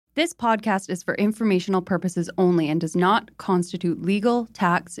This podcast is for informational purposes only and does not constitute legal,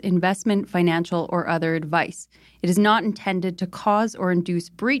 tax, investment, financial, or other advice. It is not intended to cause or induce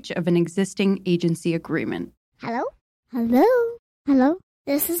breach of an existing agency agreement. Hello? Hello? Hello?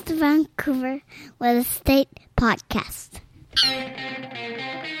 This is the Vancouver Real Estate Podcast.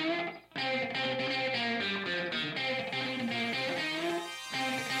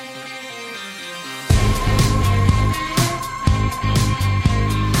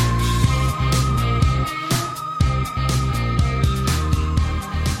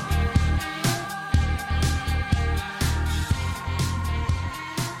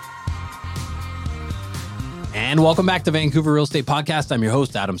 And welcome back to Vancouver Real Estate Podcast. I'm your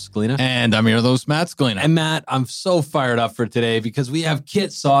host, Adam Scalina. And I'm your host, Matt Scalina. And Matt, I'm so fired up for today because we have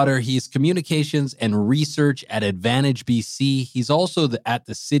Kit Sauder. He's communications and research at Advantage BC. He's also at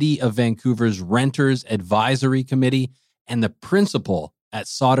the City of Vancouver's Renters Advisory Committee and the principal at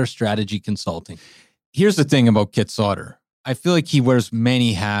Sauder Strategy Consulting. Here's the thing about Kit Sauder. I feel like he wears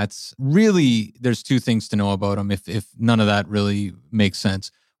many hats. Really, there's two things to know about him if none of that really makes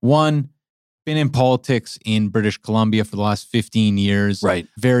sense. One, been in politics in British Columbia for the last 15 years. Right.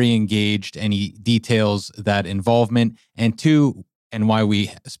 Very engaged, and he details that involvement. And two, and why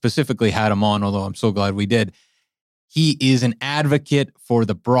we specifically had him on, although I'm so glad we did, he is an advocate for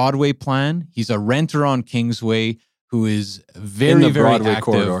the Broadway plan. He's a renter on Kingsway who is very active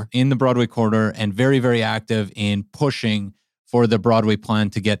corridor. In the Broadway corridor and very, very active in pushing for the Broadway plan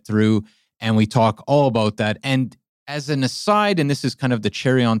to get through. And we talk all about that. And as an aside, and this is kind of the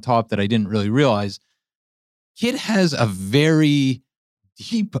cherry on top that I didn't really realize, Kit has a very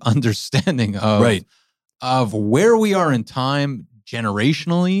deep understanding of where we are in time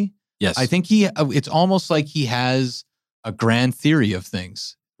generationally. Yes. I think it's almost like he has a grand theory of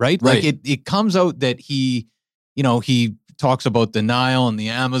things, right? Like it comes out that he talks about the Nile and the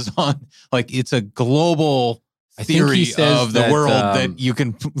Amazon. Like it's a global theory of the world that you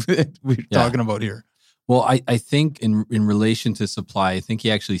can, we're talking about here. Well, I think in relation to supply, I think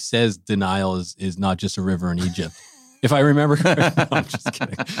he actually says denial is not just a river in Egypt. If I remember correctly. No, I'm just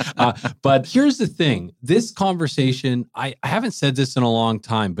kidding. But here's the thing. This conversation, I haven't said this in a long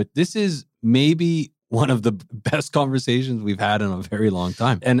time, but this is maybe one of the best conversations we've had in a very long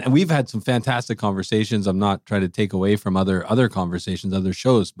time. And we've had some fantastic conversations. I'm not trying to take away from other conversations, other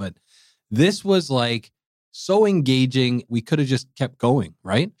shows, but this was like so engaging, we could have just kept going,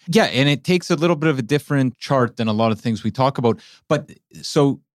 right? Yeah, and it takes a little bit of a different chart than a lot of things we talk about. But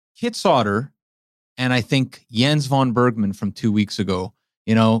so Kit Sauder, and I think Jens von Bergman from 2 weeks ago,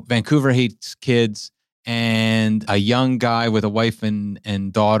 Vancouver hates kids, and a young guy with a wife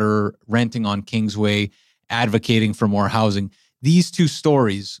and daughter renting on Kingsway, advocating for more housing. These two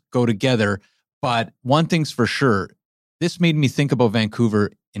stories go together, but one thing's for sure, this made me think about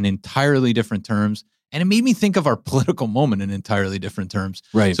Vancouver in entirely different terms. And it made me think of our political moment in entirely different terms.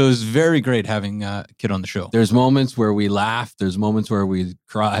 Right. So it was very great having Kit on the show. There's moments where we laugh. There's moments where we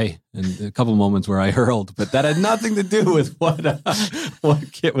cry, and a couple moments where I hurled. But that had nothing to do with what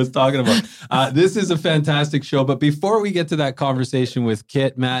Kit was talking about. This is a fantastic show. But before we get to that conversation with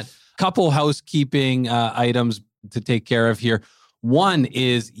Kit, Matt, couple housekeeping items to take care of here. One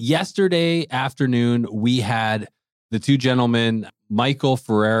is yesterday afternoon, we had the two gentlemen, Michael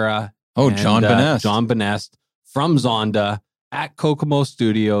Ferreira. John Benest. John Benest from Zonda at Kokomo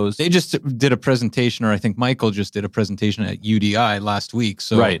Studios. They just did a presentation, or I think Michael just did a presentation at UDI last week.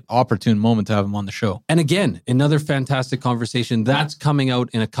 So opportune moment to have him on the show. And again, another fantastic conversation. That's coming out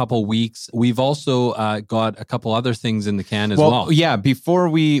in a couple weeks. We've also got a couple other things in the can as well. Yeah, before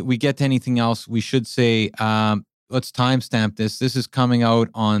we get to anything else, we should say, let's timestamp this. This is coming out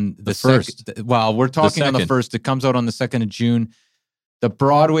on the 1st. Well, we're talking on the 1st. It comes out on the 2nd of June. The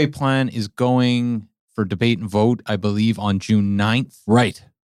Broadway plan is going for debate and vote, I believe, on June 9th. Right.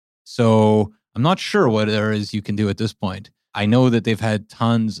 So I'm not sure what there is you can do at this point. I know that they've had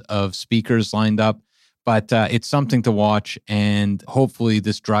tons of speakers lined up, but it's something to watch. And hopefully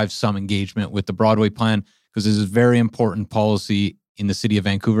this drives some engagement with the Broadway plan, because this is very important policy in the city of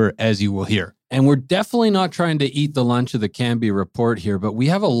Vancouver, as you will hear. And we're definitely not trying to eat the lunch of the Canby report here, but we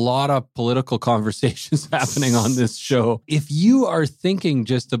have a lot of political conversations happening on this show. If you are thinking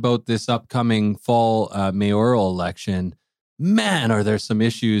just about this upcoming fall mayoral election, man, are there some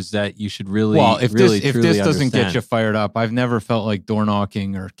issues that you should really, if this doesn't get you fired up, I've never felt like door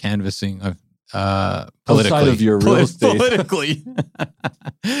knocking or canvassing politically. Outside of your real estate. Politically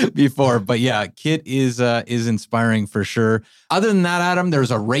before. But yeah, Kit is inspiring for sure. Other than that, Adam,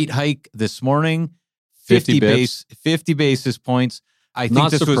 there's a rate hike this morning. 50 basis points. I think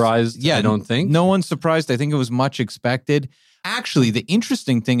not surprised. I don't think. No one's surprised. I think it was much expected. Actually, the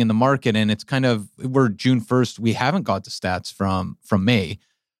interesting thing in the market, and it's kind of, we're June 1st, we haven't got the stats from May.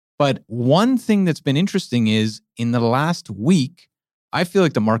 But one thing that's been interesting is in the last week, I feel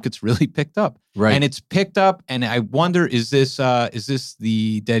like the market's really picked up. Right. And it's picked up, and I wonder, is this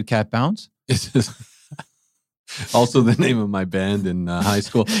the Dead Cat Bounce? Also the name of my band in high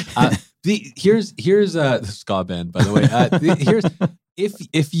school. Here's the ska band, by the way. Here's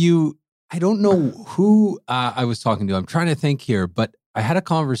if you, I don't know who I was talking to. I'm trying to think here, but I had a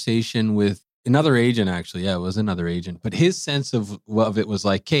conversation with another agent. Actually, yeah, it was another agent. But his sense of it was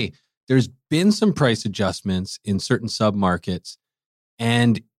like, hey, there's been some price adjustments in certain submarkets,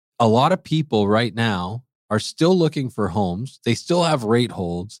 and a lot of people right now are still looking for homes. They still have rate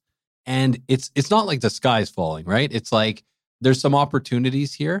holds. And it's not like the sky's falling, right? It's like there's some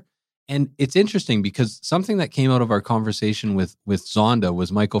opportunities here. And it's interesting because something that came out of our conversation with Zonda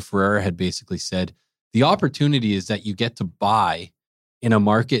was Michael Ferreira had basically said, the opportunity is that you get to buy in a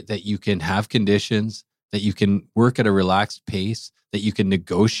market that you can have conditions, that you can work at a relaxed pace, that you can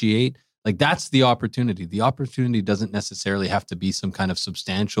negotiate. Like that's the opportunity. The opportunity doesn't necessarily have to be some kind of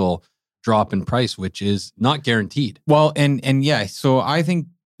substantial drop in price, which is not guaranteed. Well, and yeah, so I think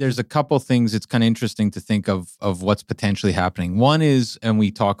there's a couple things it's kind of interesting to think of what's potentially happening. One is, and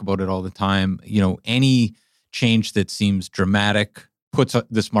we talk about it all the time, any change that seems dramatic puts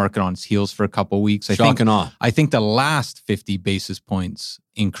this market on its heels for a couple of weeks. Shock and awe. I think the last 50 basis points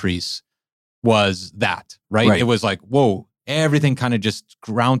increase was that, right? It was like, whoa, everything kind of just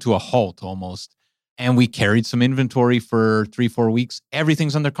ground to a halt almost. And we carried some inventory for 3-4 weeks.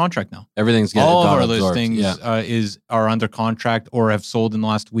 Everything's under contract now. Everything's all of our listings are under contract or have sold in the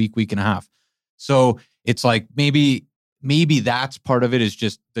last week and a half. So it's like maybe that's part of it is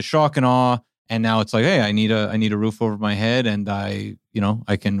just the shock and awe. And now it's like, hey, I need a roof over my head, and I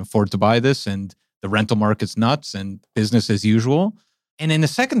can afford to buy this, and the rental market's nuts and business as usual. And then the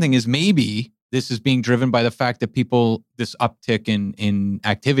second thing is maybe this is being driven by the fact that this uptick in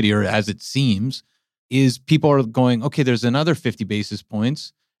activity, or as it seems, is people are going, okay, there's another 50 basis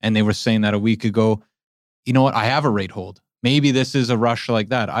points. And they were saying that a week ago, you know what? I have a rate hold. Maybe this is a rush like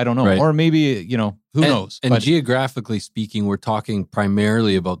that. I don't know. Right. Or maybe, who knows? And geographically speaking, we're talking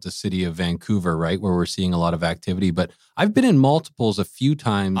primarily about the city of Vancouver, right? Where we're seeing a lot of activity. But I've been in multiples a few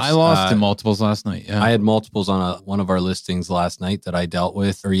times. I lost in multiples last night. Yeah. I had multiples on one of our listings last night that I dealt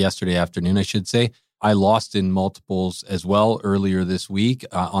with, or yesterday afternoon, I should say. I lost in multiples as well earlier this week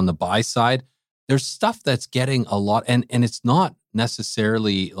on the buy side. There's stuff that's getting a lot, and it's not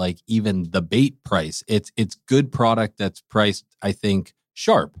necessarily like even the bait price. It's good product that's priced, I think,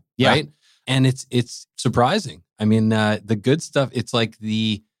 sharp, right? And it's surprising. I mean, the good stuff, it's like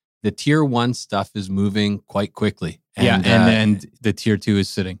the tier 1 stuff is moving quite quickly. And the tier 2 is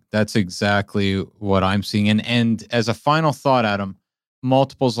sitting. That's exactly what I'm seeing. And as a final thought, Adam,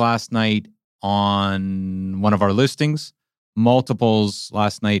 multiples last night on one of our listings. Multiples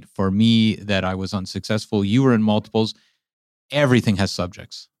last night for me that I was unsuccessful. You were in multiples. Everything has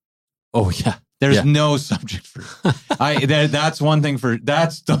subjects. Oh yeah. There's no subject free. That's one thing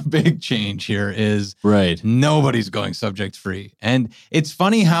that's the big change here is right. Nobody's going subject free. And it's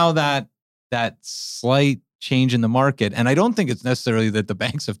funny how that slight change in the market, and I don't think it's necessarily that the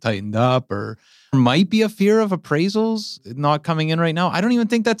banks have tightened up or might be a fear of appraisals not coming in right now. I don't even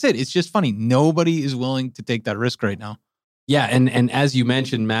think that's it. It's just funny. Nobody is willing to take that risk right now. Yeah, and as you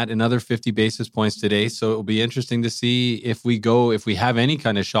mentioned, Matt, another 50 basis points today. So it'll be interesting to see if we have any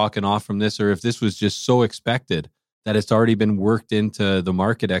kind of shock and awe from this, or if this was just so expected that it's already been worked into the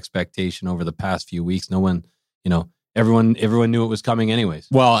market expectation over the past few weeks. No one, everyone knew it was coming anyways.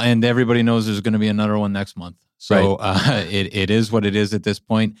 Well, and everybody knows there's going to be another one next month. So right. It is what it is at this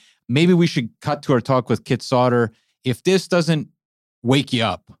point. Maybe we should cut to our talk with Kit Sauter. If this doesn't wake you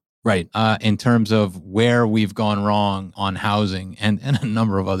up, right, in terms of where we've gone wrong on housing and a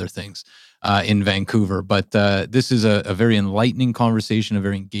number of other things in Vancouver. But this is a very enlightening conversation, a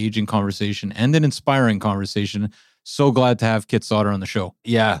very engaging conversation, and an inspiring conversation. So glad to have Kit Sauter on the show.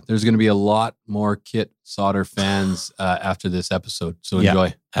 Yeah, there's going to be a lot more Kit Sauter fans after this episode. So enjoy.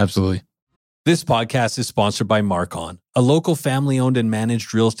 Yeah, absolutely. This podcast is sponsored by Marcon, a local family-owned and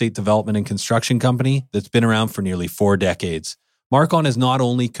managed real estate development and construction company that's been around for nearly 4 decades. Marcon is not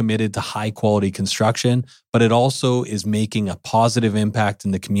only committed to high-quality construction, but it also is making a positive impact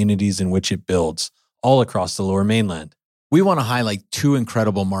in the communities in which it builds, all across the Lower Mainland. We want to highlight 2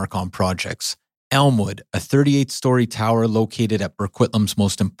 incredible Marcon projects. Elmwood, a 38-story tower located at Burquitlam's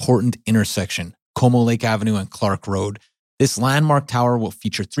most important intersection, Como Lake Avenue and Clark Road. This landmark tower will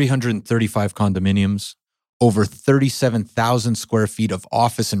feature 335 condominiums, over 37,000 square feet of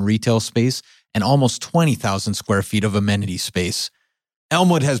office and retail space, and almost 20,000 square feet of amenity space.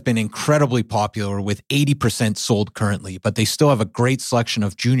 Elmwood has been incredibly popular with 80% sold currently, but they still have a great selection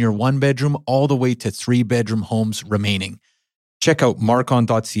of junior 1-bedroom all the way to 3-bedroom homes remaining. Check out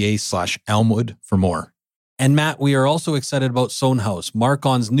marcon.ca/Elmwood for more. And Matt, we are also excited about Sohn House,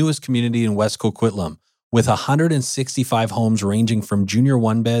 Marcon's newest community in West Coquitlam, with 165 homes ranging from junior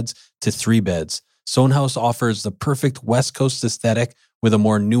 1-beds to 3-beds. Sohn House offers the perfect West Coast aesthetic with a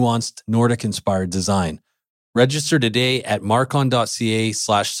more nuanced Nordic-inspired design. Register today at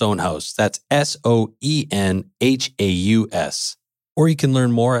marcon.ca/Sohnhaus. That's SOENHAUS. Or you can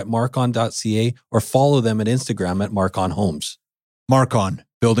learn more at marcon.ca or follow them at Instagram at Marcon Homes. Marcon,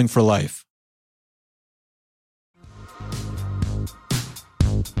 building for life.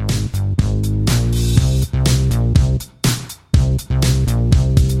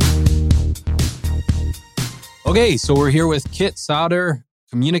 Okay, so we're here with Kit Sauder,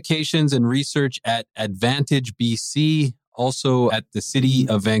 Communications and Research at Advantage BC, also at the City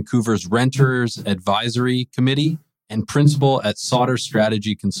of Vancouver's Renters Advisory Committee, and Principal at Sauder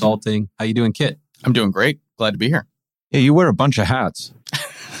Strategy Consulting. How you doing, Kit? I'm doing great. Glad to be here. Yeah, you wear a bunch of hats.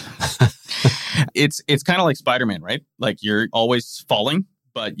 It's kind of like Spider-Man, right? Like you're always falling,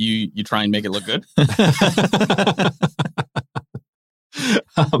 but you try and make it look good.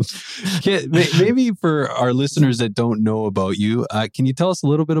 Kit, maybe for our listeners that don't know about you, can you tell us a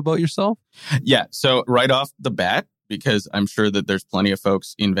little bit about yourself? Yeah. So right off the bat, because I'm sure that there's plenty of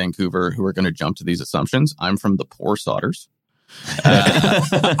folks in Vancouver who are going to jump to these assumptions, I'm from the poor Sauders.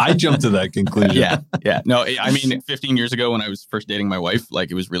 I jumped to that conclusion. Yeah. No, I mean, 15 years ago when I was first dating my wife,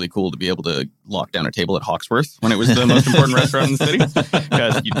 like it was really cool to be able to lock down a table at Hawksworth when it was the most important restaurant in the city.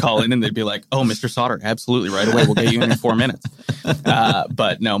 Because you'd call in and they'd be like, "Oh, Mr. Sauder, absolutely, right away. We'll get you in 4 minutes."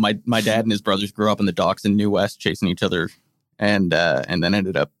 But no, my dad and his brothers grew up in the docks in New West, chasing each other, and then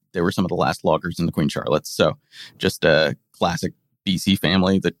ended up they were some of the last loggers in the Queen Charlottes. So just a classic BC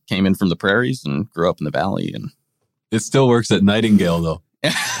family that came in from the prairies and grew up in the valley. And it still works at Nightingale, though.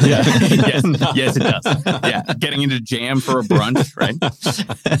 Yeah. yes, it does. Yeah. Getting into jam for a brunch, right?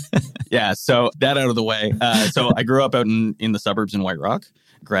 Yeah. So that out of the way. So I grew up out in the suburbs in White Rock,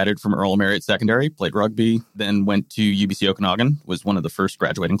 graduated from Earl Marriott Secondary, played rugby, then went to UBC Okanagan, was one of the first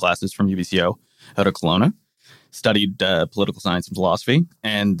graduating classes from UBCO out of Kelowna, studied political science and philosophy,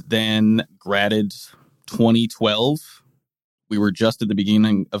 and then graduated 2012. We were just at the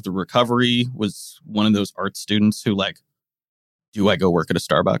beginning of the recovery, was one of those art students who like, do I go work at a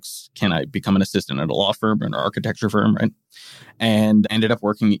Starbucks? Can I become an assistant at a law firm or an architecture firm, right? And ended up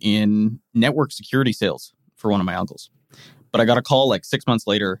working in network security sales for one of my uncles. But I got a call like 6 months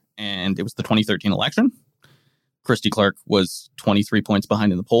later, and it was the 2013 election. Christy Clark was 23 points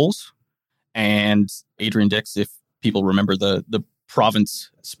behind in the polls. And Adrian Dix, if people remember the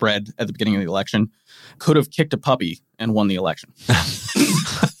province spread at the beginning of the election, could have kicked a puppy and won the election.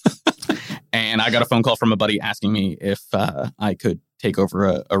 And I got a phone call from a buddy asking me if I could take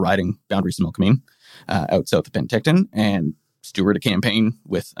over a riding Boundary Similkameen out south of Penticton and steward a campaign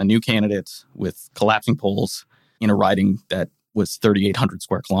with a new candidate with collapsing polls in a riding that was 3,800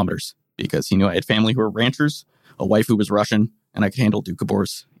 square kilometers, because he knew I had family who were ranchers, a wife who was Russian, and I could handle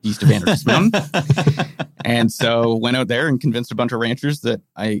Doukhobors east of Anarchist Mountain. And so went out there and convinced a bunch of ranchers that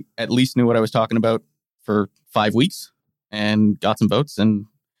I at least knew what I was talking about for 5 weeks and got some votes, and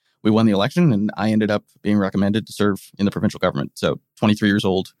we won the election, and I ended up being recommended to serve in the provincial government. So 23 years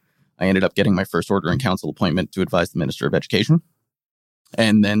old, I ended up getting my first order in council appointment to advise the Minister of Education,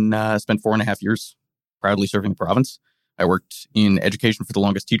 and then spent 4.5 years proudly serving the province. I worked in education for the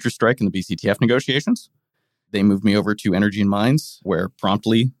longest teacher strike in the BCTF negotiations. They moved me over to Energy and Mines, where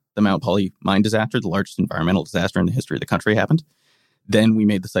promptly the Mount Polley mine disaster, the largest environmental disaster in the history of the country, happened. Then we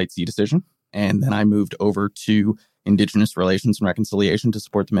made the Site C decision, and then I moved over to Indigenous Relations and Reconciliation to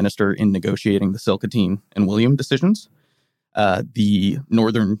support the minister in negotiating the Silkatine and William decisions, the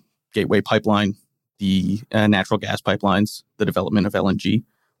Northern Gateway Pipeline, the natural gas pipelines, the development of LNG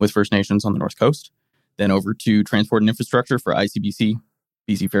with First Nations on the North Coast, then over to Transport and Infrastructure for ICBC,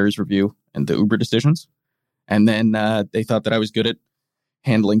 BC Ferries Review, and the Uber decisions. And then they thought that I was good at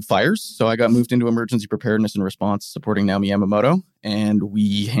handling fires, so I got moved into emergency preparedness and response, supporting Naomi Yamamoto, and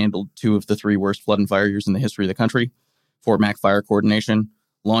we handled 2 of the 3 worst flood and fire years in the history of the country. Fort Mac fire coordination,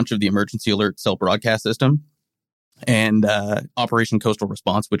 launch of the emergency alert cell broadcast system, and Operation Coastal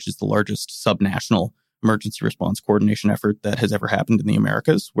Response, which is the largest subnational emergency response coordination effort that has ever happened in the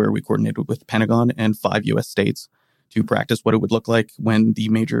Americas, where we coordinated with the Pentagon and 5 U.S. states to practice what it would look like when the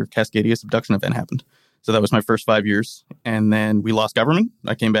major Cascadia abduction event happened. So that was my first 5 years. And then we lost government.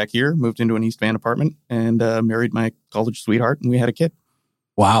 I came back here, moved into an East Van apartment, and married my college sweetheart, and we had a kid.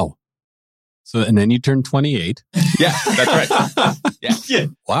 Wow. So, and then you turned 28. Yeah, that's right. Yeah.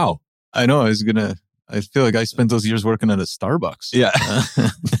 Wow. I know. I feel like I spent those years working at a Starbucks. Yeah.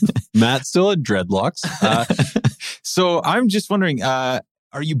 Matt still had dreadlocks. So I'm just wondering, are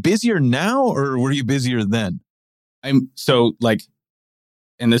you busier now or were you busier then? And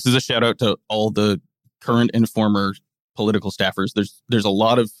this is a shout out to all the current and former political staffers. There's a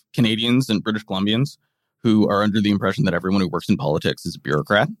lot of Canadians and British Columbians who are under the impression that everyone who works in politics is a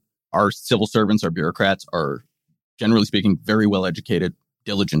bureaucrat. Our civil servants, our bureaucrats are, generally speaking, very well educated,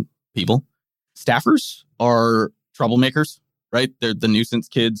 diligent people. Staffers are troublemakers, right? They're the nuisance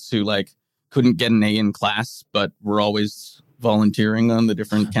kids who couldn't get an A in class, but were always volunteering on the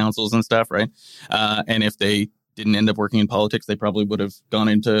different councils and stuff, right? And if they didn't end up working in politics, they probably would have gone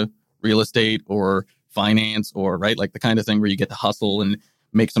into real estate or finance or, right, like the kind of thing where you get to hustle and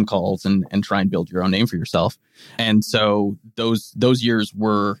make some calls and try and build your own name for yourself. And so those years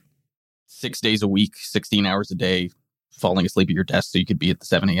were 6 days a week, 16 hours a day, falling asleep at your desk so you could be at the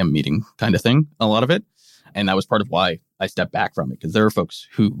 7 a.m. meeting kind of thing, a lot of it. And that was part of why I stepped back from it, because there are folks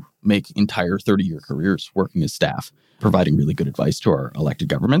who make entire 30-year careers working as staff, providing really good advice to our elected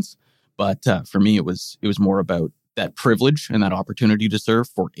governments. But for me, it was more about that privilege and that opportunity to serve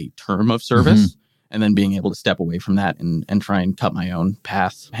for a term of service, and then being able to step away from that and try and cut my own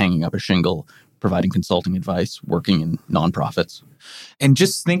path, hanging up a shingle, providing consulting advice, working in nonprofits. And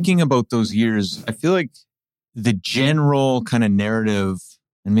just thinking about those years, I feel like the general kind of narrative,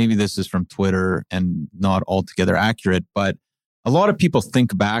 and maybe this is from Twitter and not altogether accurate, but a lot of people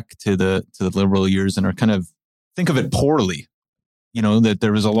think back to the Liberal years and are kind of think of it poorly. That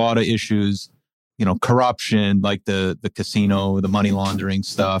there was a lot of issues, corruption, like the casino, the money laundering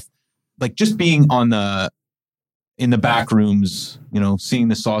stuff, like just being in the back rooms, seeing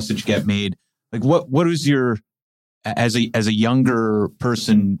the sausage get made. Like what was your, as a younger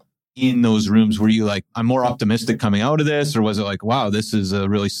person in those rooms, were you like, I'm more optimistic coming out of this? Or was it like, wow, this is a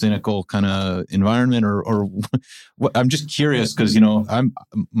really cynical kind of environment? Or what? I'm just curious because,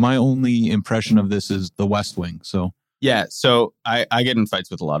 my only impression of this is The West Wing. So. Yeah, so I get in fights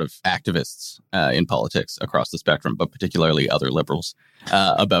with a lot of activists in politics across the spectrum, but particularly other liberals,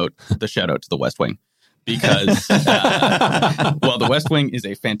 about the shout out to The West Wing. Because, The West Wing is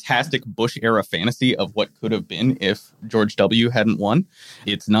a fantastic Bush-era fantasy of what could have been if George W. hadn't won.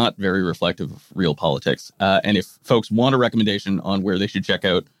 It's not very reflective of real politics. And if folks want a recommendation on where they should check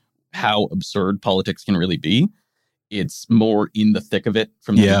out how absurd politics can really be, it's more In the Thick of It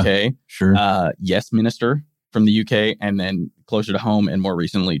from the UK. Sure. Yes, Minister from the UK, and then closer to home and more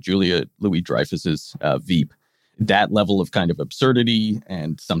recently, Julia Louis-Dreyfus's Veep. That level of kind of absurdity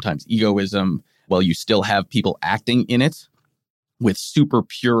and sometimes egoism, while you still have people acting in it with super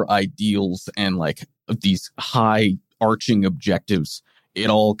pure ideals and these high arching objectives, it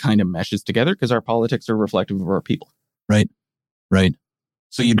all kind of meshes together because our politics are reflective of our people. Right.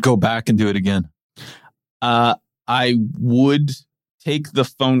 So you'd go back and do it again? I would take the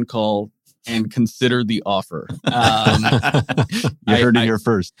phone call and consider the offer. You heard it here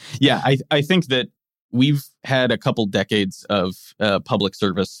first. Yeah, I think that we've had a couple decades of public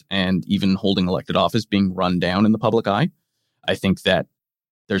service and even holding elected office being run down in the public eye. I think that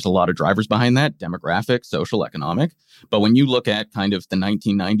there's a lot of drivers behind that, demographic, social, economic. But when you look at kind of the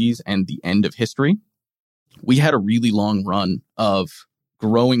 1990s and the end of history, we had a really long run of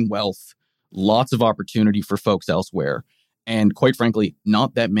growing wealth, lots of opportunity for folks elsewhere. And quite frankly,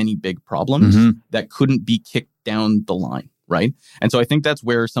 not that many big problems that couldn't be kicked down the line, right? And so I think that's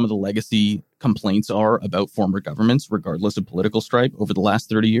where some of the legacy complaints are about former governments, regardless of political stripe over the last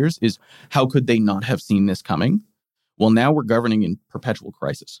 30 years, is how could they not have seen this coming? Well, now we're governing in perpetual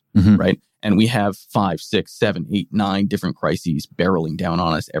crisis, right? And we have 5, 6, 7, 8, 9 different crises barreling down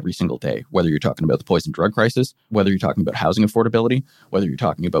on us every single day, whether you're talking about the poison drug crisis, whether you're talking about housing affordability, whether you're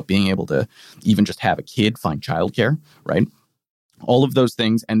talking about being able to even just have a kid, find childcare, right? All of those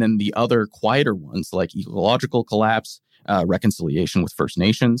things. And then the other quieter ones like ecological collapse, reconciliation with First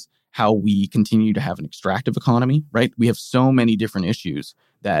Nations, how we continue to have an extractive economy, right? We have so many different issues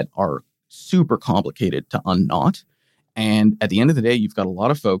that are super complicated to unknot. And at the end of the day, you've got a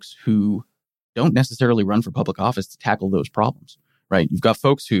lot of folks who don't necessarily run for public office to tackle those problems, right? You've got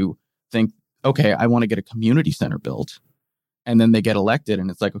folks who think, okay, I want to get a community center built. And then they get elected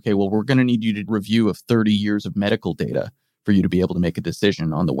and it's like, okay, well, we're going to need you to review of 30 years of medical data for you to be able to make a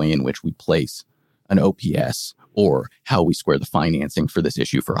decision on the way in which we place an OPS or how we square the financing for this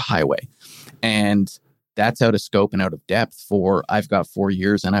issue for a highway. And that's out of scope and out of depth for, I've got 4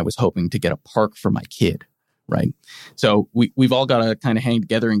 years and I was hoping to get a park for my kid, right? So we've all got to kind of hang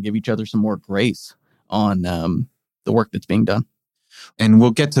together and give each other some more grace on the work that's being done. And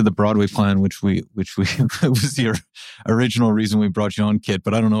we'll get to the Broadway plan, which was the original reason we brought you on, Kit,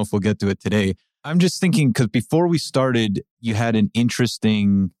 but I don't know if we'll get to it today. I'm just thinking, because before we started, you had an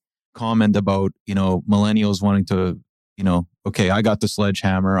interesting comment about, millennials wanting to, okay, I got the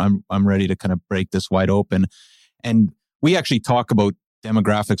sledgehammer. I'm ready to kind of break this wide open. And we actually talk about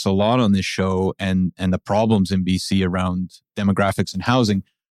demographics a lot on this show and the problems in BC around demographics and housing.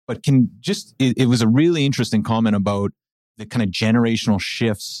 But it was a really interesting comment about the kind of generational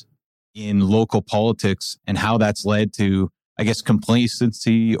shifts in local politics and how that's led to, I guess,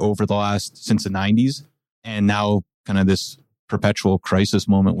 complacency since the 90s, and now kind of this perpetual crisis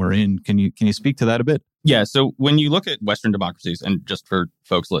moment we're in. Can you speak to that a bit? Yeah. So when you look at Western democracies, and just for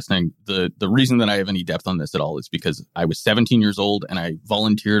folks listening, the reason that I have any depth on this at all is because I was 17 years old and I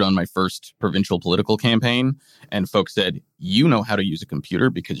volunteered on my first provincial political campaign. And folks said, you know how to use a computer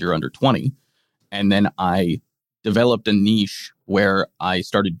because you're under 20. And then I developed a niche where I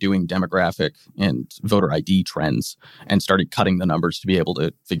started doing demographic and voter ID trends and started cutting the numbers to be able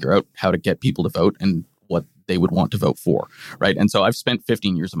to figure out how to get people to vote and what they would want to vote for, right? And so I've spent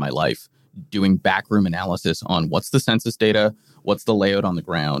 15 years of my life doing backroom analysis on what's the census data, what's the layout on the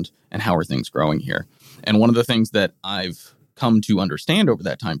ground, and how are things growing here. And one of the things that I've come to understand over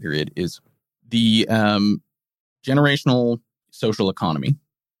that time period is the generational social economy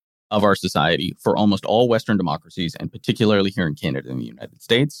of our society for almost all Western democracies, and particularly here in Canada and the United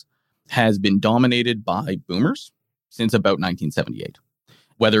States, has been dominated by boomers since about 1978.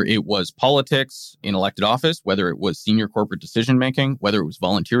 Whether it was politics in elected office, whether it was senior corporate decision-making, whether it was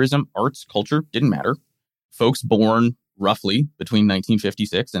volunteerism, arts, culture, didn't matter. Folks born roughly between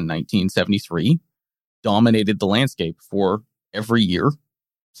 1956 and 1973 dominated the landscape for every year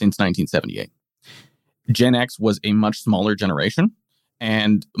since 1978. Gen X was a much smaller generation,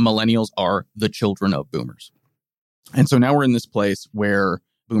 and millennials are the children of boomers. And so now we're in this place where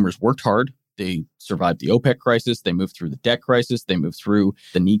boomers worked hard. They survived the OPEC crisis. They moved through the debt crisis. They moved through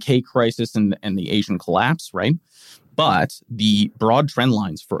the Nikkei crisis and the Asian collapse, right? But the broad trend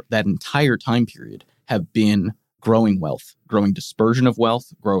lines for that entire time period have been growing wealth, growing dispersion of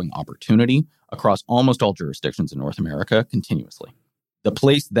wealth, growing opportunity across almost all jurisdictions in North America continuously. The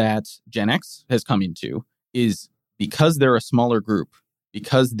place that Gen X has come into is because they're a smaller group,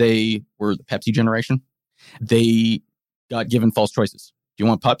 because they were the Pepsi generation, they got given false choices. Do you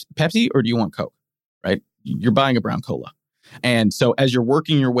want Pepsi or do you want Coke, right? You're buying a brown cola. And so as you're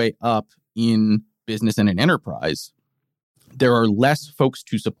working your way up in business and in enterprise, there are less folks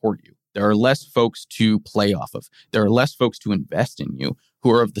to support you. There are less folks to play off of. There are less folks to invest in you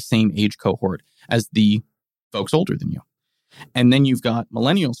who are of the same age cohort as the folks older than you. And then you've got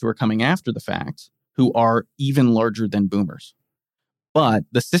millennials who are coming after the fact who are even larger than boomers. But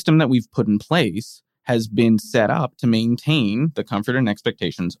the system that we've put in place has been set up to maintain the comfort and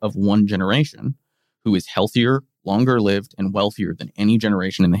expectations of one generation who is healthier, longer lived, and wealthier than any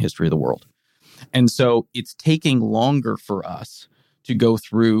generation in the history of the world. And so it's taking longer for us to go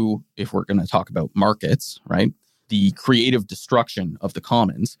through, if we're going to talk about markets, right, the creative destruction of the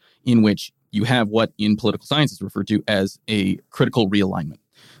commons, in which you have what in political science is referred to as a critical realignment.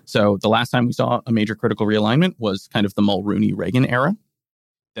 So the last time we saw a major critical realignment was kind of the Mulroney-Reagan era.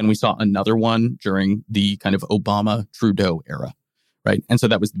 Then we saw another one during the kind of Obama-Trudeau era, right? And so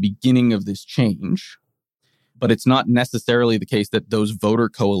that was the beginning of this change. But it's not necessarily the case that those voter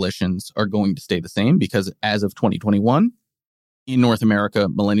coalitions are going to stay the same, because as of 2021, in North America,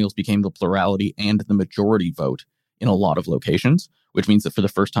 millennials became the plurality and the majority vote in a lot of locations, which means that for the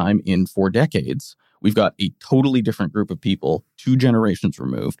first time in 4 decades, we've got a totally different group of people, 2 generations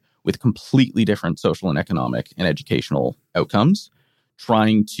removed, with completely different social and economic and educational outcomes,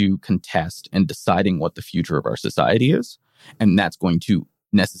 trying to contest and deciding what the future of our society is. And that's going to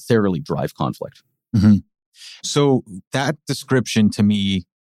necessarily drive conflict. Mm-hmm. So that description to me,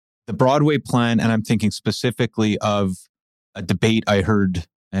 the Broadway plan, and I'm thinking specifically of a debate I heard,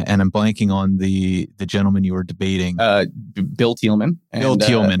 and I'm blanking on the gentleman you were debating. Bill Thielman.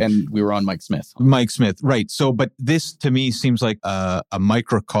 And we were on Mike Smith. Mike Smith, right. So, but this to me seems like a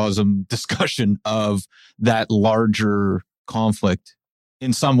microcosm discussion of that larger conflict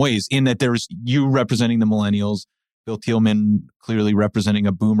in some ways, in that there's you representing the millennials, Bill Thielman clearly representing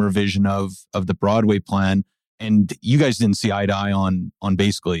a boomer vision of the Broadway plan. And you guys didn't see eye to eye on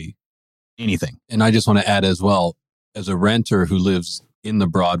basically anything. And I just want to add as well, as a renter who lives in the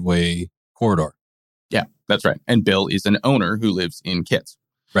Broadway corridor. Yeah, that's right. And Bill is an owner who lives in Kitts.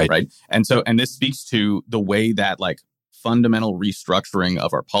 Right. And this speaks to the way that like fundamental restructuring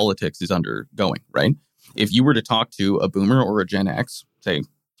of our politics is undergoing, right? If you were to talk to a boomer or a Gen X, say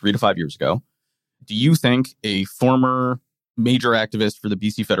 3 to 5 years ago, do you think a former major activist for the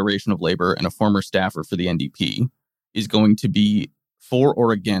BC Federation of Labour and a former staffer for the NDP, is going to be for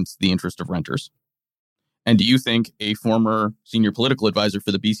or against the interest of renters? And do you think a former senior political advisor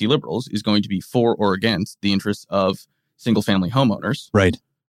for the BC Liberals is going to be for or against the interests of single-family homeowners? Right.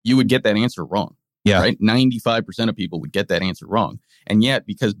 You would get that answer wrong. Yeah. Right? 95% of people would get that answer wrong. And yet,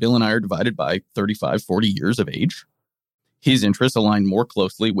 because Bill and I are divided by 35, 40 years of age, his interests align more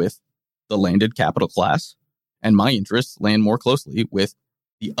closely with the landed capital class, and my interests land more closely with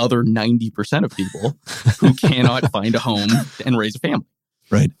the other 90% of people who cannot find a home and raise a family.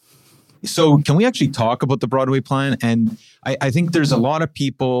 Right. So can we actually talk about the Broadway plan? And I think there's a lot of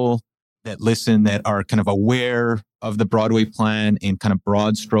people that listen that are kind of aware of the Broadway plan in kind of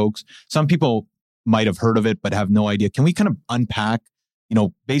broad strokes. Some people might have heard of it, but have no idea. Can we kind of unpack,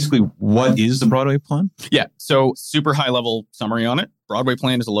 basically what is the Broadway plan? Yeah. So super high level summary on it. Broadway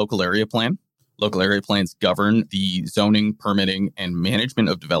plan is a local area plan. Local area plans govern the zoning, permitting, and management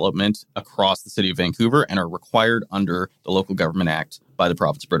of development across the city of Vancouver and are required under the Local Government Act by the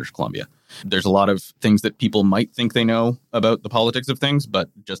province of British Columbia. There's a lot of things that people might think they know about the politics of things, but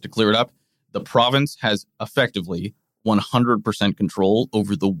just to clear it up, the province has effectively 100% control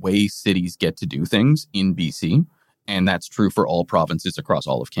over the way cities get to do things in BC. And that's true for all provinces across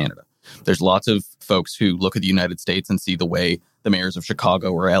all of Canada. There's lots of folks who look at the United States and see the way the mayors of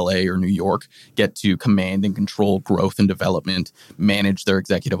Chicago or LA or New York get to command and control growth and development, manage their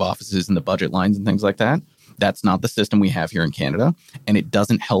executive offices and the budget lines and things like that. That's not the system we have here in Canada. And it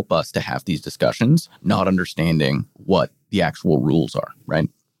doesn't help us to have these discussions, not understanding what the actual rules are, right?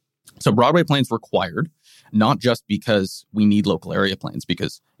 So Broadway plan's required, not just because we need local area plans,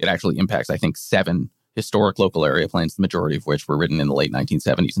 because it actually impacts, I think, 7 historic local area plans, the majority of which were written in the late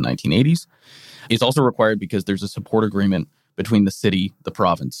 1970s and 1980s. It's also required because there's a support agreement between the city, the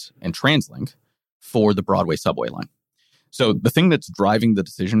province, and TransLink for the Broadway subway line. So the thing that's driving the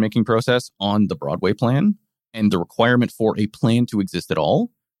decision-making process on the Broadway plan and the requirement for a plan to exist at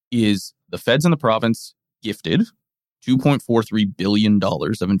all is the feds and the province gifted $2.43 billion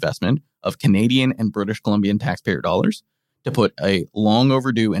of investment of Canadian and British Columbian taxpayer dollars to put a long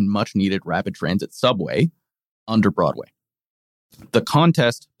overdue and much needed rapid transit subway under Broadway. The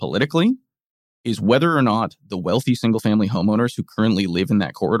contest politically is whether or not the wealthy single-family homeowners who currently live in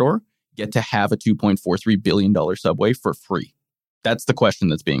that corridor get to have a $2.43 billion subway for free. That's the question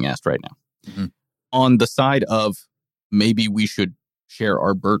that's being asked right now. Mm-hmm. On the side of maybe we should share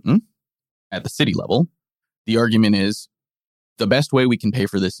our burden at the city level, the argument is the best way we can pay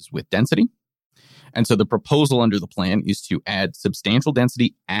for this is with density. And so the proposal under the plan is to add substantial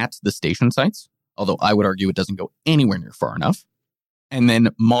density at the station sites, although I would argue it doesn't go anywhere near far enough, and then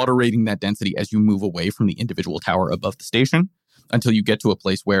moderating that density as you move away from the individual tower above the station until you get to a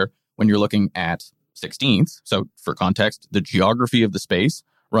place where when you're looking at 16th, so for context, the geography of the space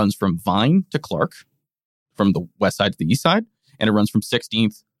runs from Vine to Clark, from the west side to the east side, and it runs from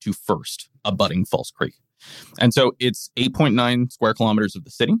 16th to 1st, abutting False Creek. And so it's 8.9 square kilometers of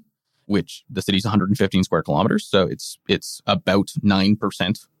the city, which the city's 115 square kilometers. So it's about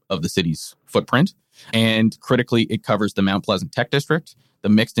 9% of the city's footprint. And critically, it covers the Mount Pleasant Tech District, the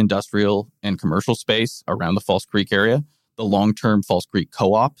mixed industrial and commercial space around the False Creek area, the long-term False Creek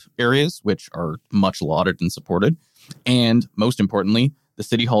co-op areas, which are much lauded and supported, and most importantly, the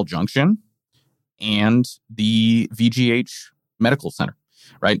City Hall Junction and the VGH Medical Center,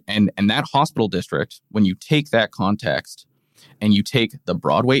 right? And that hospital district, when you take that context and you take the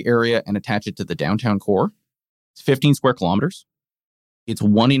Broadway area and attach it to the downtown core, it's 15 square kilometers. It's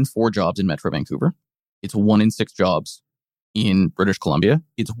 1 in 4 jobs in Metro Vancouver. It's 1 in 6 jobs in British Columbia.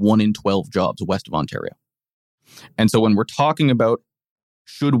 It's 1 in 12 jobs west of Ontario. And so when we're talking about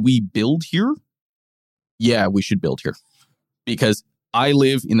should we build here? Yeah, we should build here. Because I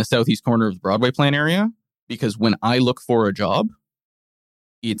live in the southeast corner of the Broadway plan area, because when I look for a job,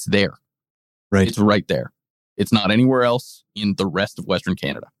 it's there. Right. It's right there. It's not anywhere else in the rest of Western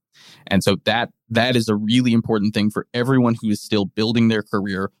Canada. And so that is a really important thing for everyone who is still building their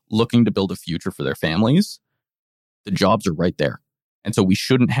career, looking to build a future for their families. The jobs are right there. And so we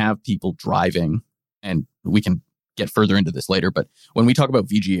shouldn't have people driving, and we can get further into this later. But when we talk about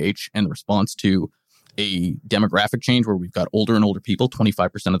VGH and the response to a demographic change where we've got older and older people,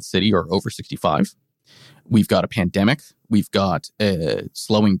 25% of the city are over 65. We've got a pandemic. We've got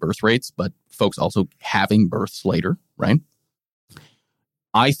slowing birth rates, but folks also having births later, right?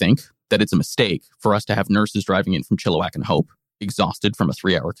 I think that it's a mistake for us to have nurses driving in from Chilliwack and Hope, exhausted from a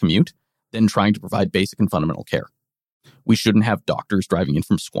 3-hour commute, then trying to provide basic and fundamental care. We shouldn't have doctors driving in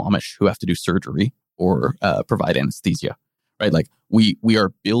from Squamish who have to do surgery or provide anesthesia, right? Like we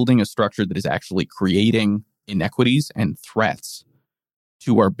are building a structure that is actually creating inequities and threats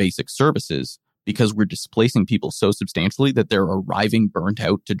to our basic services because we're displacing people so substantially that they're arriving burnt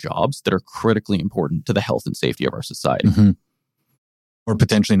out to jobs that are critically important to the health and safety of our society. Mm-hmm. Or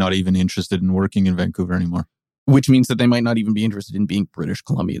potentially not even interested in working in Vancouver anymore. Which means that they might not even be interested in being British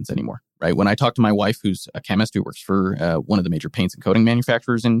Columbians anymore, right? When I talk to my wife, who's a chemist who works for one of the major paints and coating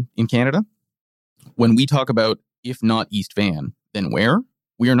manufacturers in Canada, when we talk about, if not East Van, then where?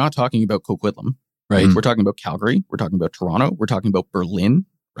 We are not talking about Coquitlam, right? Mm-hmm. We're talking about Calgary. We're talking about Toronto. We're talking about Berlin,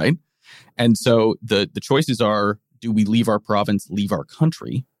 right? And so the choices are, do we leave our province, leave our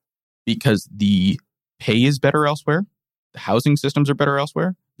country because the pay is better elsewhere? The housing systems are better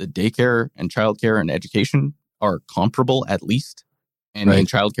elsewhere. The daycare and childcare and education are comparable at least. And in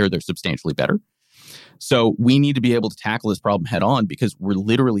childcare, they're substantially better. So we need to be able to tackle this problem head on because we're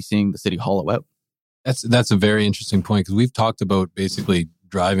literally seeing the city hollow out. That's a very interesting point because we've talked about basically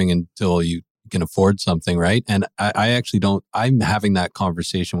driving until you can afford something, right? And I actually don't, I'm having that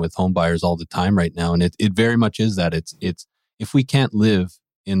conversation with home buyers all the time right now. And it very much is that it's if we can't live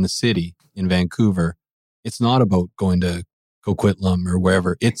in the city in Vancouver, it's not about going to Coquitlam or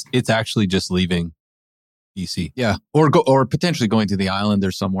wherever. It's actually just leaving BC. Yeah. Or potentially going to the island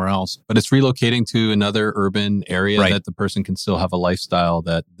or somewhere else. But it's relocating to another urban area Right. that the person can still have a lifestyle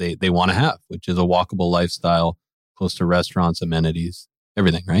that they want to have, which is a walkable lifestyle, close to restaurants, amenities,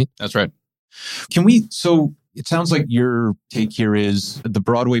 everything, right? That's right. So it sounds like your take here is the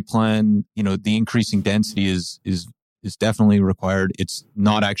Broadway plan, the increasing density is definitely required. It's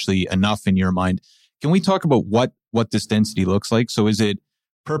not actually enough in your mind. Can we talk about what this density looks like? So is it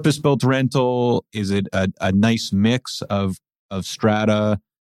purpose-built rental? Is it a nice mix of strata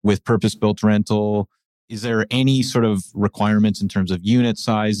with purpose-built rental? Is there any sort of requirements in terms of unit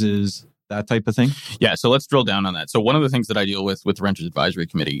sizes, that type of thing? Yeah, so let's drill down on that. So one of the things that I deal with the Renters Advisory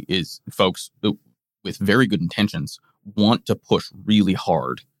Committee is folks who, with very good intentions, want to push really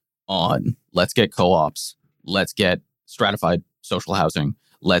hard on let's get co-ops, let's get stratified social housing,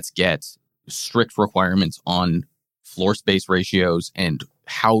 let's get strict requirements on floor space ratios and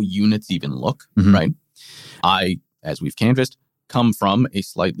how units even look, right? I, as we've canvassed, come from a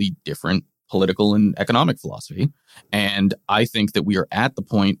slightly different political and economic philosophy. And I think that we are at the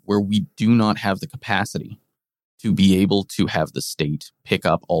point where we do not have the capacity to be able to have the state pick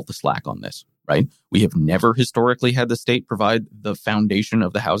up all the slack on this, right? We have never historically had the state provide the foundation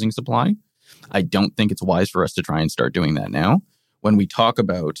of the housing supply. I don't think it's wise for us to try and start doing that now. When we talk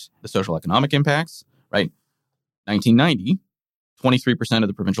about the social economic impacts, right? 1990, 23% of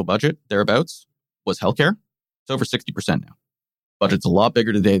the provincial budget, thereabouts, was healthcare. It's over 60% now. Budget's a lot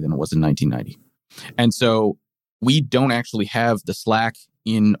bigger today than it was in 1990. And so we don't actually have the slack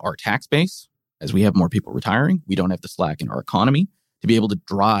in our tax base as we have more people retiring. We don't have the slack in our economy to be able to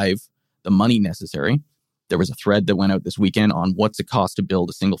drive the money necessary. There was a thread that went out this weekend on what's it cost to build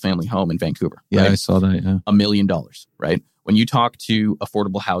a single family home in Vancouver. Yeah, right? I saw that. Yeah. $1 million, right? When you talk to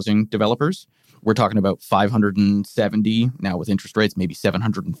affordable housing developers, we're talking about $570, now with interest rates, maybe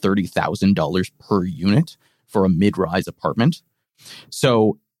 $730,000 per unit for a mid-rise apartment.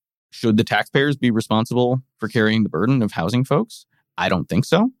 So should the taxpayers be responsible for carrying the burden of housing folks? I don't think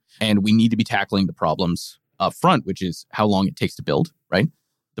so. And we need to be tackling the problems up front, which is how long it takes to build, right?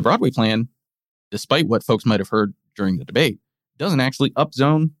 The Broadway plan, despite what folks might have heard during the debate, doesn't actually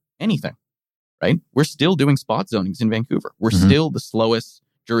upzone anything, right? We're still doing spot zonings in Vancouver. We're still the slowest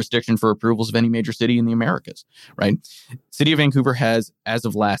jurisdiction for approvals of any major city in the Americas, right? City of Vancouver has, as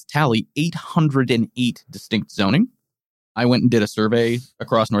of last tally, 808 distinct zoning. I went and did a survey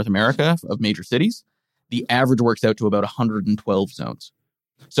across North America of major cities. The average works out to about 112 zones.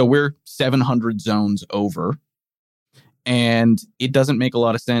 So we're 700 zones over. And it doesn't make a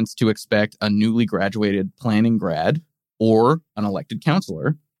lot of sense to expect a newly graduated planning grad or an elected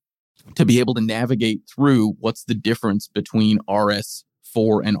councillor to be able to navigate through what's the difference between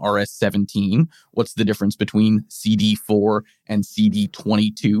RS4 and RS17, what's the difference between CD4 and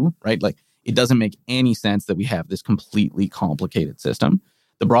CD22, right? Like, it doesn't make any sense that we have this completely complicated system.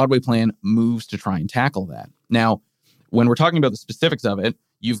 The Broadway plan moves to try and tackle that. Now, when we're talking about the specifics of it,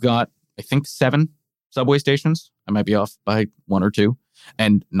 you've got, I think, 7 subway stations. I might be off by 1 or 2,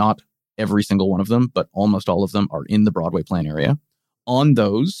 and not every single one of them, but almost all of them are in the Broadway plan area. On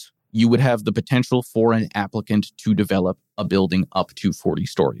those, you would have the potential for an applicant to develop a building up to 40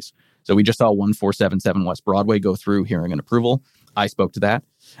 stories. So we just saw 1477 West Broadway go through hearing and approval. I spoke to that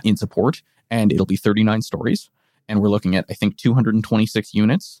in support, and it'll be 39 stories. And we're looking at, I think, 226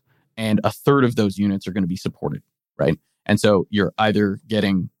 units, and a third of those units are going to be supported, right? And so you're either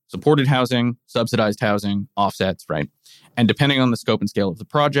getting supported housing, subsidized housing, offsets, right? And depending on the scope and scale of the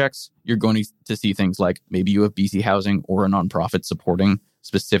projects, you're going to see things like maybe you have BC Housing or a nonprofit supporting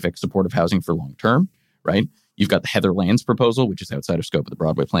specific supportive housing for long term, right? You've got the Heather Lands proposal, which is outside of scope of the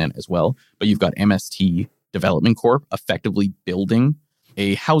Broadway plan as well. But you've got MST Development Corp effectively building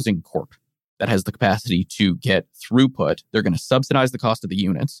a housing corp that has the capacity to get throughput. They're going to subsidize the cost of the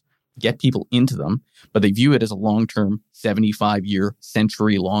units, get people into them, but they view it as a long-term, 75-year,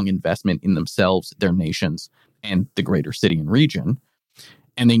 century-long investment in themselves, their nations, and the greater city and region.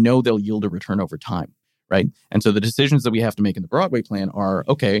 And they know they'll yield a return over time, right? And so the decisions that we have to make in the Broadway plan are,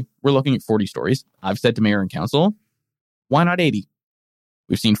 okay, we're looking at 40 stories. I've said to mayor and council, why not 80?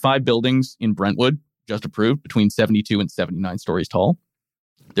 We've seen 5 buildings in Brentwood just approved between 72 and 79 stories tall.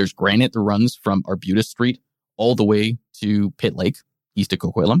 There's granite that runs from Arbutus Street all the way to Pitt Lake, east of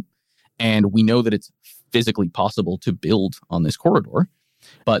Coquitlam. And we know that it's physically possible to build on this corridor.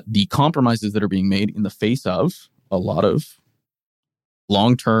 But the compromises that are being made in the face of a lot of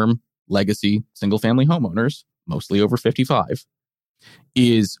long-term legacy single-family homeowners, mostly over 55,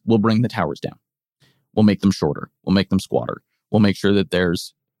 is we'll bring the towers down. We'll make them shorter. We'll make them squatter. We'll make sure that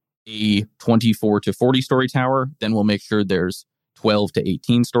there's a 24 to 40 story tower. Then we'll make sure there's 12 to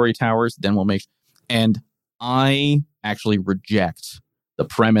 18 story towers. Then we'll make... And I actually reject the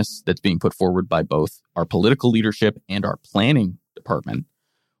premise that's being put forward by both our political leadership and our planning department,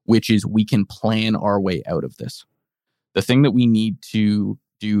 which is we can plan our way out of this. The thing that we need to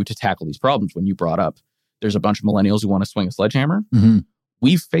do to tackle these problems, when you brought up, there's a bunch of millennials who want to swing a sledgehammer. Mm-hmm.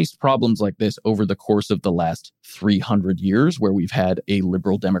 We've faced problems like this over the course of the last 300 years, where we've had a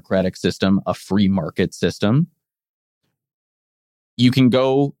liberal democratic system, a free market system. You can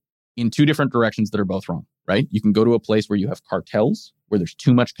go in 2 different directions that are both wrong, right? You can go to a place where you have cartels, where there's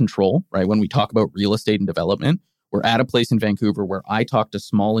too much control, right? When we talk about real estate and development, we're at a place in Vancouver where I talk to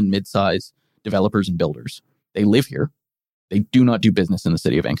small and mid-size developers and builders. They live here. They do not do business in the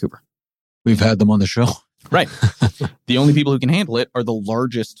city of Vancouver. We've had them on the show. Right. The only people who can handle it are the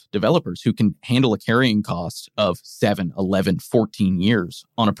largest developers who can handle a carrying cost of 7, 11, 14 years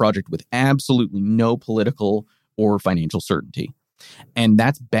on a project with absolutely no political or financial certainty. And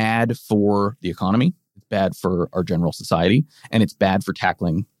that's bad for the economy. It's bad for our general society. And it's bad for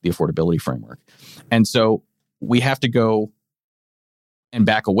tackling the affordability framework. And so we have to go and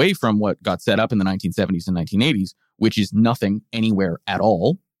back away from what got set up in the 1970s and 1980s, which is nothing anywhere at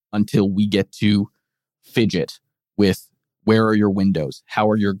all until we get to fidget with where are your windows? How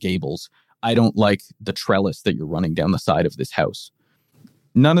are your gables? I don't like the trellis that you're running down the side of this house.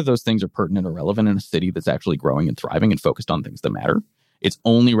 None of those things are pertinent or relevant in a city that's actually growing and thriving and focused on things that matter. It's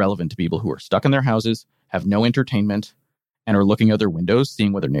only relevant to people who are stuck in their houses, have no entertainment, and are looking out their windows,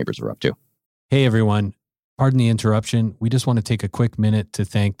 seeing what their neighbors are up to. Hey, everyone. Pardon the interruption. We just want to take a quick minute to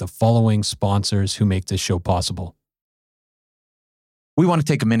thank the following sponsors who make this show possible. We want to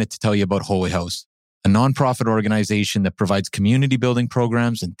take a minute to tell you about Holy House, a nonprofit organization that provides community building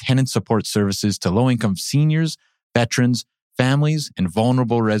programs and tenant support services to low-income seniors, veterans, families, and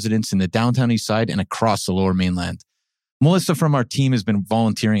vulnerable residents in the downtown east side and across the lower mainland. Melissa from our team has been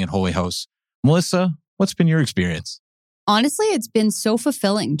volunteering at Holy House. Melissa, what's been your experience? Honestly, it's been so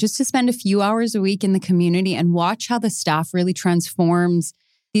fulfilling just to spend a few hours a week in the community and watch how the staff really transforms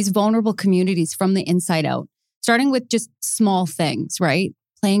these vulnerable communities from the inside out, starting with just small things, right?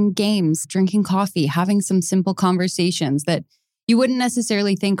 Playing games, drinking coffee, having some simple conversations that you wouldn't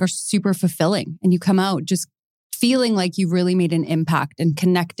necessarily think are super fulfilling. And you come out just feeling like you've really made an impact and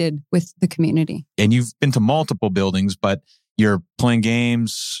connected with the community. And you've been to multiple buildings, but you're playing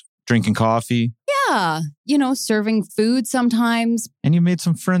games, drinking coffee. Yeah, serving food sometimes. And you made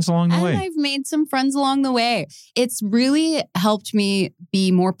some friends along the way. And I've made some friends along the way. It's really helped me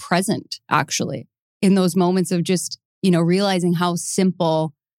be more present, actually, in those moments of just, realizing how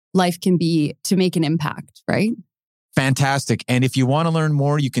simple life can be to make an impact, right? Fantastic. And if you want to learn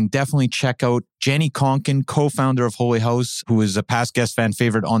more, you can definitely check out Jenny Conkin, co-founder of Holy House, who is a past guest fan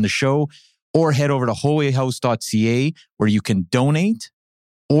favorite on the show, or head over to holyhouse.ca where you can donate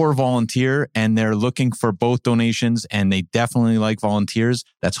or volunteer. And they're looking for both donations and they definitely like volunteers.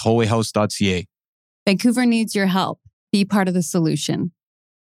 That's holyhouse.ca. Vancouver needs your help. Be part of the solution.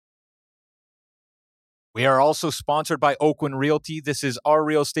 We are also sponsored by Oakwyn Realty. This is our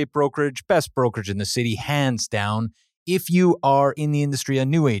real estate brokerage, best brokerage in the city, hands down. If you are in the industry, a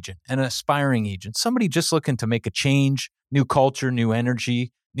new agent, an aspiring agent, somebody just looking to make a change, new culture, new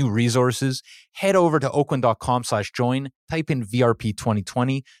energy, new resources, head over to oakwyn.com/join, type in VRP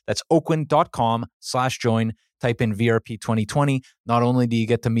 2020. That's oakwyn.com/join type in VRP 2020. Not only do you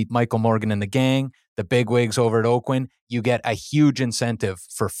get to meet Michael Morgan and the gang, the bigwigs over at Oakwyn, you get a huge incentive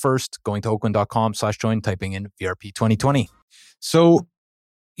for first going to oakwyn.com/join, typing in VRP 2020. So,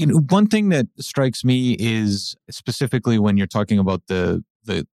 one thing that strikes me is specifically when you're talking about the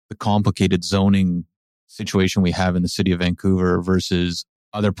complicated zoning situation we have in the city of Vancouver versus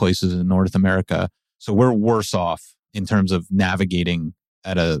other places in North America. So we're worse off in terms of navigating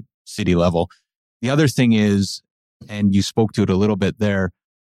at a city level. The other thing is, and you spoke to it a little bit there,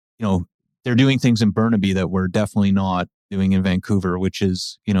 they're doing things in Burnaby that we're definitely not doing in Vancouver, which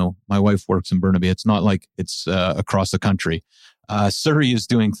is, my wife works in Burnaby. It's not like it's across the country. Surrey is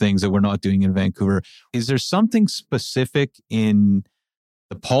doing things that we're not doing in Vancouver. Is there something specific in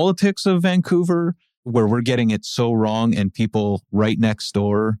the politics of Vancouver where we're getting it so wrong, and people right next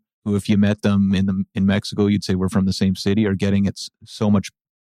door who, if you met them in Mexico, you'd say we're from the same city, are getting it so much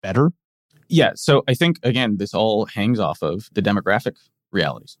better? Yeah. So I think, again, this all hangs off of the demographic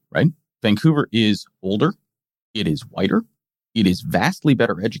realities, right? Vancouver is older. It is whiter. It is vastly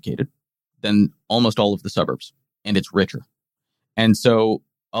better educated than almost all of the suburbs, and it's richer. And so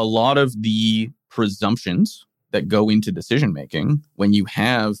a lot of the presumptions that go into decision making, when you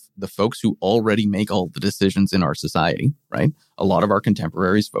have the folks who already make all the decisions in our society, right? A lot of our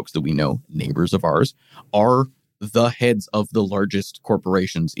contemporaries, folks that we know, neighbors of ours, are the heads of the largest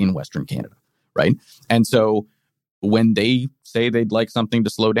corporations in Western Canada, right? And so when they say they'd like something to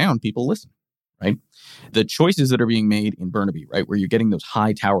slow down, people listen, right? The choices that are being made in Burnaby, right, where you're getting those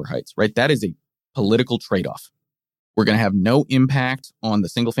high tower heights, right? That is a political trade-off. We're going to have no impact on the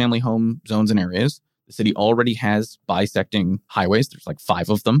single-family home zones and areas. The city already has bisecting highways. There's like 5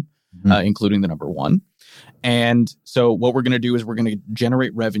 of them, including the number 1. And so what we're going to do is we're going to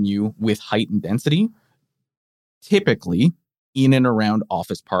generate revenue with height and density, typically in and around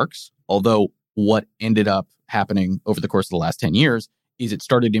office parks. Although what ended up happening over the course of the last 10 years is it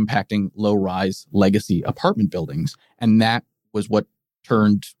started impacting low-rise legacy apartment buildings. And that was what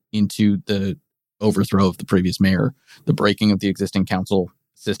turned into the overthrow of the previous mayor, the breaking of the existing council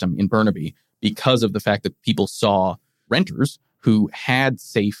system in Burnaby, because of the fact that people saw renters who had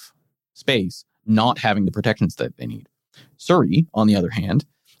safe space not having the protections that they need. Surrey, on the other hand,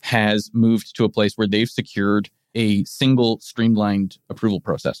 has moved to a place where they've secured a single streamlined approval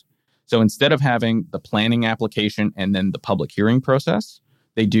process. So instead of having the planning application and then the public hearing process,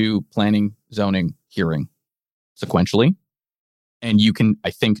 they do planning, zoning, hearing sequentially. And you can, I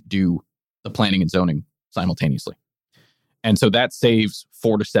think, do the planning and zoning simultaneously. And so that saves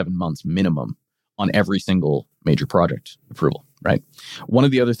 4 to 7 months minimum on every single major project approval, right? One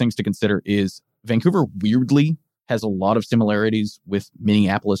of the other things to consider is Vancouver weirdly has a lot of similarities with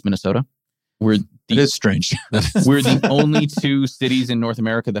Minneapolis, Minnesota. It is strange. We're the only 2 cities in North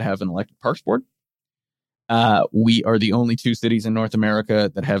America that have an elected parks board. We are the only 2 cities in North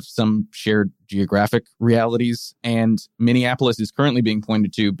America that have some shared geographic realities. And Minneapolis is currently being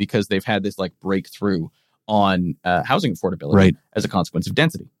pointed to because they've had this like breakthrough on housing affordability as a consequence of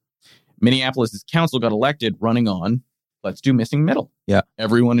density. Minneapolis' council got elected running on, let's do missing middle. Yeah.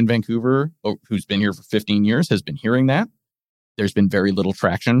 Everyone in Vancouver who's been here for 15 years has been hearing that. There's been very little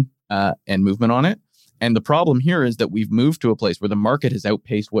traction and movement on it. And the problem here is that we've moved to a place where the market has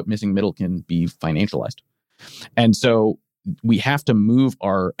outpaced what missing middle can be financialized. And so we have to move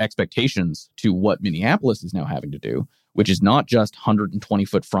our expectations to what Minneapolis is now having to do, which is not just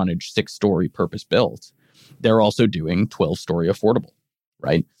 120-foot frontage, 6-story purpose-built. They're also doing 12-story affordable,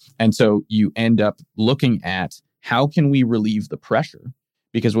 right? And so you end up looking at how can we relieve the pressure?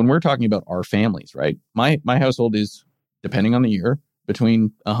 Because when we're talking about our families, right? My household is, depending on the year,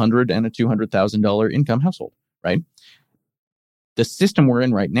 between $100,000 and $200,000 income household, right? The system we're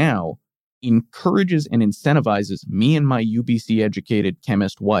in right now encourages and incentivizes me and my UBC-educated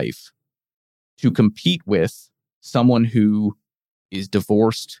chemist wife to compete with someone who is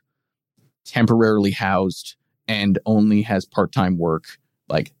divorced, temporarily housed, and only has part-time work,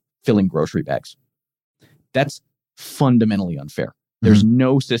 like filling grocery bags. That's fundamentally unfair. There's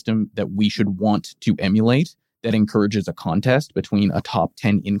no system that we should want to emulate that encourages a contest between a top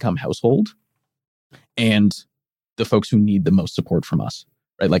 10 income household and the folks who need the most support from us,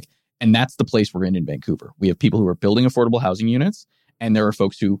 right? And that's the place we're in Vancouver. We have people who are building affordable housing units, and there are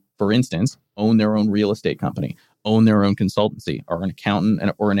folks who, for instance, own their own real estate company, own their own consultancy, are an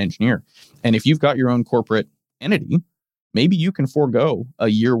accountant or an engineer. And if you've got your own corporate entity, maybe you can forego a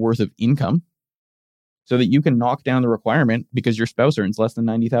year worth of income so that you can knock down the requirement because your spouse earns less than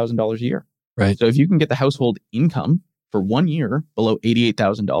 $90,000 a year. Right. So if you can get the household income for 1 year below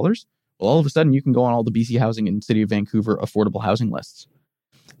 $88,000, well, all of a sudden you can go on all the BC Housing and City of Vancouver affordable housing lists.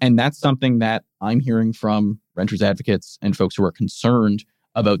 And that's something that I'm hearing from renters advocates, and folks who are concerned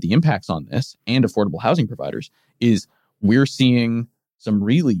about the impacts on this and affordable housing providers is we're seeing some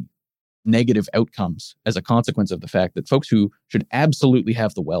really negative outcomes as a consequence of the fact that folks who should absolutely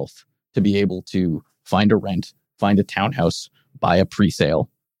have the wealth to be able to find a rent, find a townhouse, buy a pre-sale,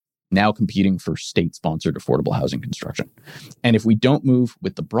 now competing for state-sponsored affordable housing construction. And if we don't move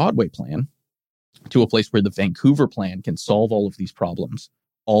with the Broadway plan to a place where the Vancouver plan can solve all of these problems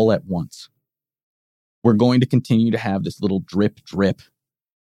all at once, we're going to continue to have this little drip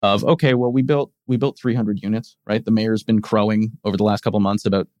of, okay, well, we built 300 units, right? The mayor's been crowing over the last couple of months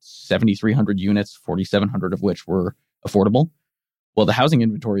about 7,300 units, 4,700 of which were affordable. Well, the housing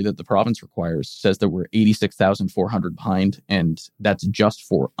inventory that the province requires says that we're 86,400 behind, and that's just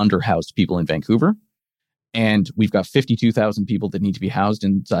for underhoused people in Vancouver. And we've got 52,000 people that need to be housed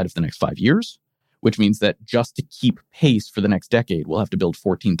inside of the next 5 years, which means that just to keep pace for the next decade, we'll have to build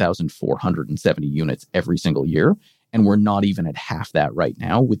 14,470 units every single year. And we're not even at half that right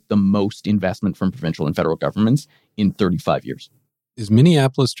now, with the most investment from provincial and federal governments in 35 years. Is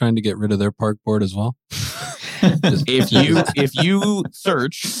Minneapolis trying to get rid of their park board as well? If you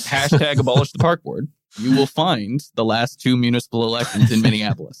search hashtag abolish the park board, you will find the last 2 municipal elections in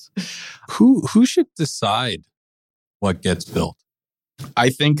Minneapolis. Who should decide what gets built? I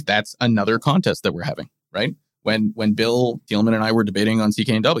think that's another contest that we're having, right? When Bill Thielman and I were debating on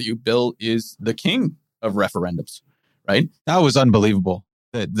CKNW, Bill is the king of referendums, right? That was unbelievable.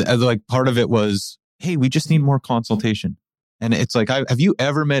 Like part of it was, hey, we just need more consultation. And it's like, have you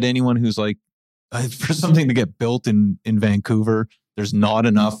ever met anyone who's like, for something to get built in Vancouver, there's not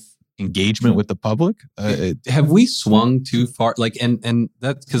enough engagement with the public? Have we swung too far? Like, and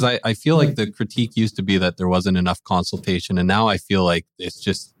that's because I feel like the critique used to be that there wasn't enough consultation. And now I feel like it's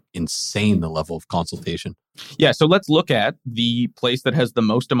just insane, the level of consultation. Yeah. So let's look at the place that has the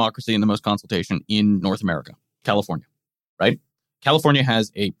most democracy and the most consultation in North America, California, right? California has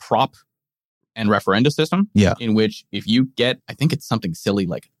a prop and referenda system in which if you get, I think it's something silly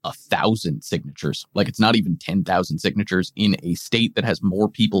like 1,000 signatures, like it's not even 10,000 signatures in a state that has more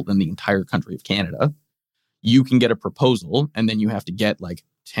people than the entire country of Canada, you can get a proposal and then you have to get like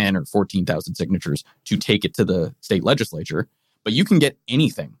 10 or 14,000 signatures to take it to the state legislature. But you can get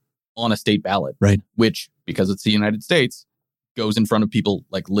anything on a state ballot, right? Which, because it's the United States, goes in front of people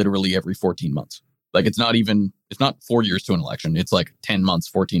like literally every 14 months. Like it's not 4 years to an election. It's like 10 months,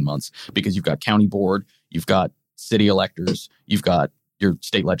 14 months, because you've got county board, you've got city electors, you've got your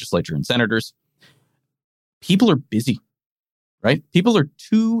state legislature and senators. People are busy, right? People are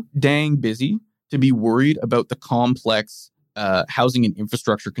too dang busy to be worried about the complex housing and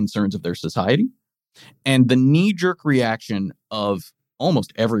infrastructure concerns of their society. And the knee-jerk reaction of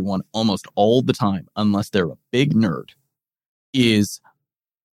almost everyone, almost all the time, unless they're a big nerd, is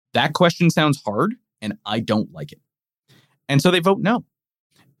that question sounds hard and I don't like it. And so they vote no.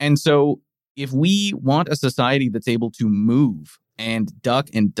 And so if we want a society that's able to move and duck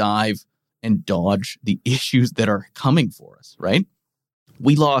and dive and dodge the issues that are coming for us, right?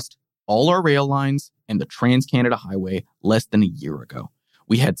 We lost all our rail lines and the Trans-Canada Highway less than a year ago.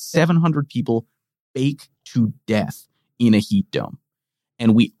 We had 700 people bake to death in a heat dome.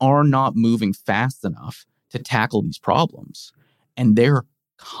 And we are not moving fast enough to tackle these problems. And they're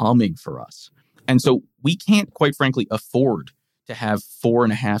coming for us. And so we can't, quite frankly, afford to have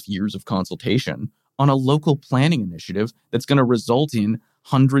 4.5 years of consultation on a local planning initiative that's going to result in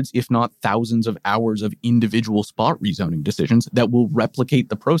hundreds, if not thousands of hours of individual spot rezoning decisions that will replicate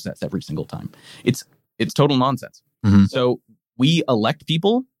the process every single time. It's total nonsense. Mm-hmm. So we elect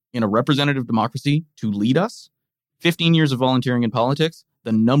people in a representative democracy to lead us. 15 years of volunteering in politics,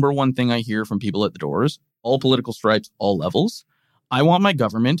 the number one thing I hear from people at the doors, all political stripes, all levels, I want my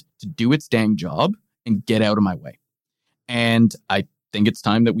government to do its dang job and get out of my way. And I think it's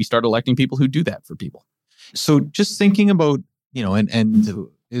time that we start electing people who do that for people. So just thinking about, and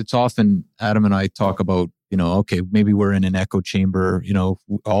it's often Adam and I talk about, okay, maybe we're in an echo chamber,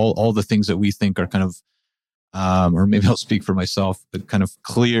 all the things that we think are kind of, or maybe I'll speak for myself, but kind of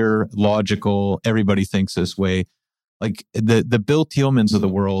clear, logical, everybody thinks this way. Like the Bill Thielmans of the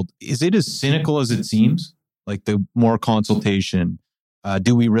world, is it as cynical as it seems? Like the more consultation,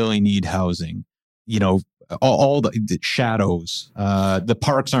 do we really need housing? All the shadows, the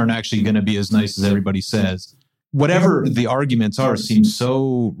parks aren't actually going to be as nice as everybody says. Whatever the arguments are seems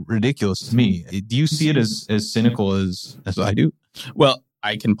so ridiculous to me. Do you see it as cynical as I do? Well,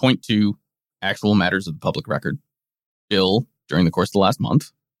 I can point to actual matters of the public record. Bill, during the course of the last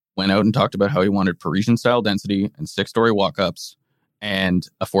month, went out and talked about how he wanted Parisian-style density and 6-story walk-ups and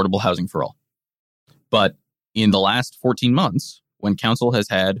affordable housing for all. But in the last 14 months, when council has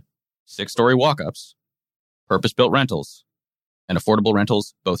had 6-story walk-ups, purpose-built rentals and affordable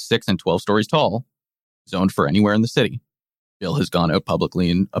rentals, both 6 and 12 stories tall, zoned for anywhere in the city. Bill has gone out publicly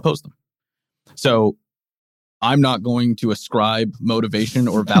and opposed them. So I'm not going to ascribe motivation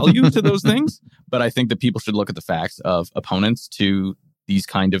or value to those things, but I think that people should look at the facts of opponents to these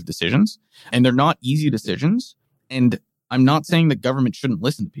kind of decisions. And they're not easy decisions. And I'm not saying that government shouldn't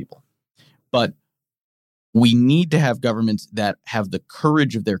listen to people, but we need to have governments that have the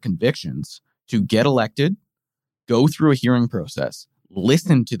courage of their convictions to get elected, go through a hearing process,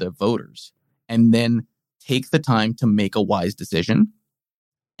 listen to the voters, and then take the time to make a wise decision,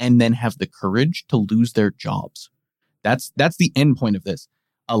 and then have the courage to lose their jobs. That's the end point of this.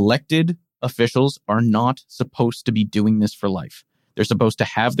 Elected officials are not supposed to be doing this for life. They're supposed to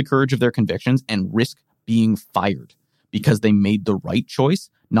have the courage of their convictions and risk being fired because they made the right choice,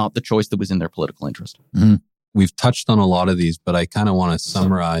 not the choice that was in their political interest. Mm-hmm. We've touched on a lot of these, but I kind of want to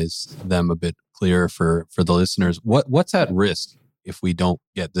summarize them a bit clearer for the listeners. What's at risk if we don't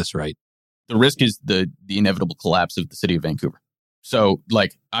get this right? The risk is the inevitable collapse of the city of Vancouver. So,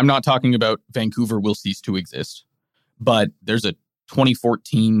 I'm not talking about Vancouver will cease to exist, but there's a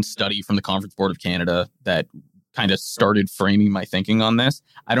 2014 study from the Conference Board of Canada that kind of started framing my thinking on this.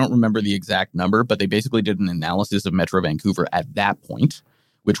 I don't remember the exact number, but they basically did an analysis of Metro Vancouver at that point,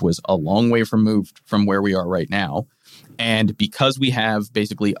 which was a long way removed from where we are right now. And because we have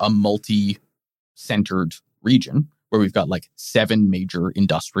basically a multi-centered region where we've got 7 major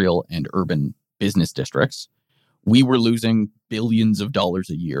industrial and urban business districts, we were losing billions of dollars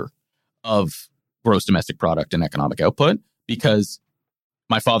a year of gross domestic product and economic output because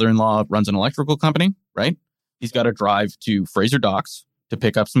my father-in-law runs an electrical company, right? He's got to drive to Fraser Docks to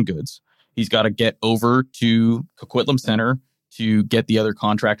pick up some goods. He's got to get over to Coquitlam Center to get the other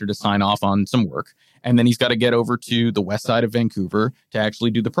contractor to sign off on some work. And then he's got to get over to the west side of Vancouver to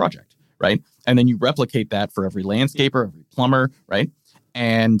actually do the project, right? And then you replicate that for every landscaper, every plumber, right?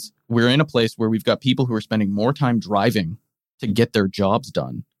 And we're in a place where we've got people who are spending more time driving to get their jobs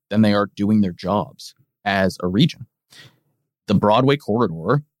done than they are doing their jobs as a region. The Broadway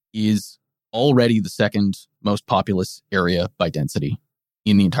corridor is already the second most populous area by density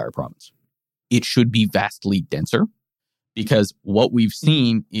in the entire province. It should be vastly denser because what we've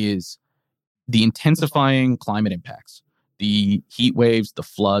seen is the intensifying climate impacts, the heat waves, the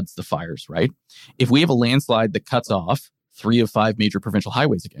floods, the fires, right? If we have a landslide that cuts off 3 of 5 major provincial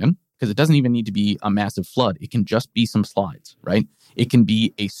highways again, because it doesn't even need to be a massive flood. It can just be some slides, right? It can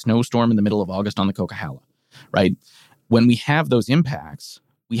be a snowstorm in the middle of August on the Coquihalla, right? When we have those impacts,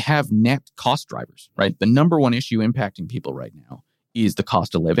 we have net cost drivers, right? The number one issue impacting people right now is the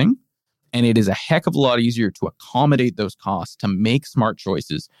cost of living. And it is a heck of a lot easier to accommodate those costs, to make smart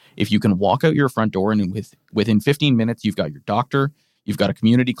choices. If you can walk out your front door and within 15 minutes, you've got your doctor, you've got a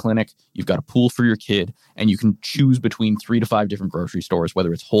community clinic, you've got a pool for your kid, and you can choose between 3 to 5 different grocery stores,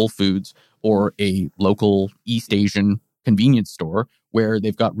 whether it's Whole Foods or a local East Asian convenience store where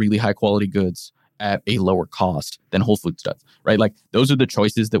they've got really high quality goods at a lower cost than Whole Foods does, right? Those are the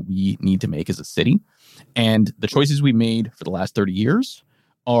choices that we need to make as a city. And the choices we made for the last 30 years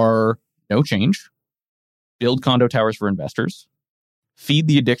are no change, build condo towers for investors, feed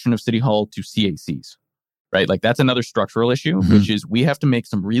the addiction of City Hall to CACs, right? That's another structural issue, which is we have to make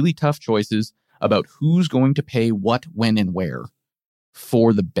some really tough choices about who's going to pay what, when, and where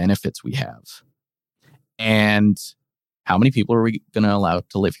for the benefits we have. And how many people are we going to allow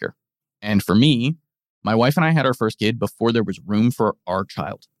to live here? And for me, my wife and I had our first kid before there was room for our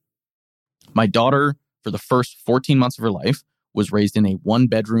child. My daughter, for the first 14 months of her life, was raised in a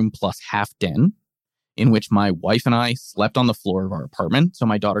 1-bedroom plus half den in which my wife and I slept on the floor of our apartment so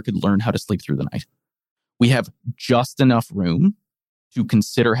my daughter could learn how to sleep through the night. We have just enough room to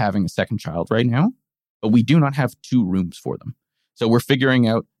consider having a second child right now, but we do not have 2 rooms for them. So we're figuring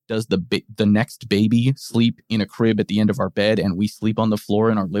out, does the next baby sleep in a crib at the end of our bed and we sleep on the floor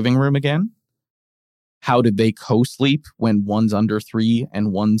in our living room again? How did they co-sleep when one's under 3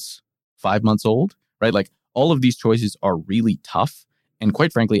 and one's 5 months old, right? All of these choices are really tough and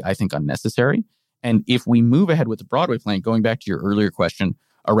quite frankly, I think unnecessary. And if we move ahead with the Broadway plan, going back to your earlier question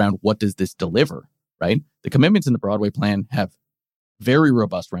around what does this deliver, right? The commitments in the Broadway plan have very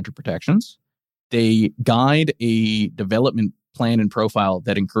robust renter protections. They guide a development plan and profile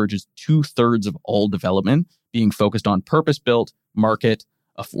that encourages 2/3 of all development being focused on purpose-built, market,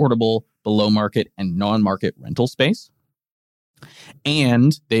 affordable, below market, and non-market rental space.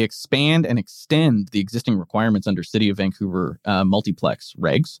 And they expand and extend the existing requirements under City of Vancouver multiplex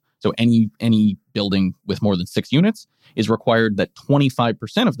regs. So any building with more than 6 units is required that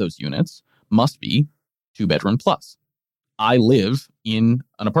 25% of those units must be 2-bedroom plus. I live in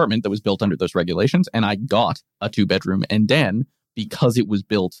an apartment that was built under those regulations, and I got a 2-bedroom and den because it was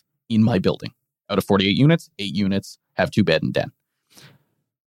built in my building. Out of 48 units, 8 units have 2-bed and den.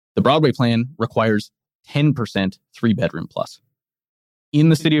 The Broadway plan requires 10% 3-bedroom plus. In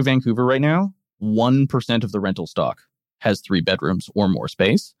the city of Vancouver right now, 1% of the rental stock has 3 bedrooms or more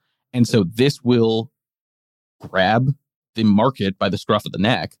space. And so this will grab the market by the scruff of the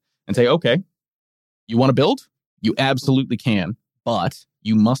neck and say, okay, you want to build? You absolutely can, but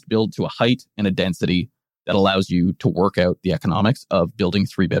you must build to a height and a density that allows you to work out the economics of building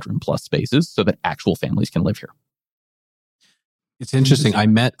 3-bedroom plus spaces so that actual families can live here. It's interesting. I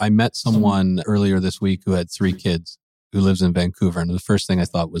met someone earlier this week who had 3 kids who lives in Vancouver. And the first thing I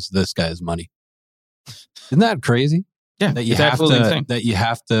thought was, this guy has money. Isn't that crazy? Yeah, That you have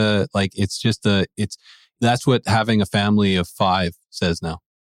to, like, that's what having a family of 5 says now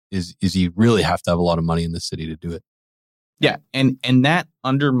is you really have to have a lot of money in the city to do it. Yeah. And that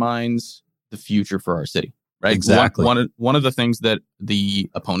undermines the future for our city, right? Exactly. One of the things that the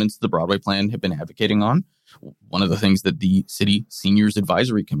opponents of the Broadway plan have been advocating on, one of the things that the City Seniors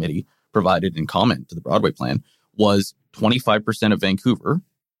Advisory Committee provided in comment to the Broadway plan was 25% of Vancouver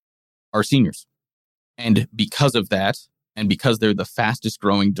are seniors. And because of that, and because they're the fastest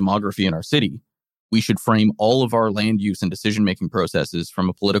growing demography in our city, we should frame all of our land use and decision-making processes from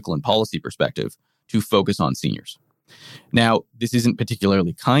a political and policy perspective to focus on seniors. Now, this isn't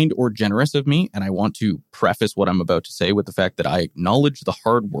particularly kind or generous of me, and I want to preface what I'm about to say with the fact that I acknowledge the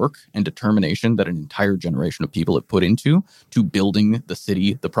hard work and determination that an entire generation of people have put into building the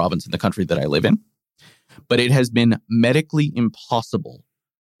city, the province, and the country that I live in. But it has been medically impossible,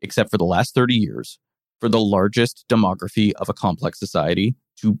 except for the last 30 years, for the largest demography of a complex society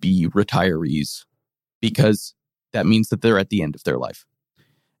to be retirees, because that means that they're at the end of their life.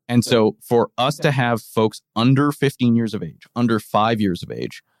 And so for us to have folks under 15 years of age, under 5 years of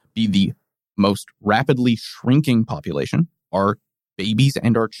age, be the most rapidly shrinking population, our babies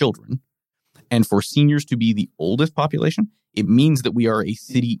and our children, and for seniors to be the oldest population, it means that we are a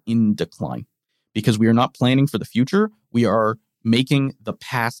city in decline because we are not planning for the future. We are making the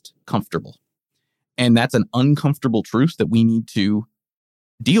past comfortable. And that's an uncomfortable truth that we need to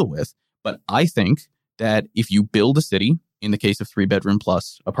deal with. But I think that if you build a city, in the case of 3-bedroom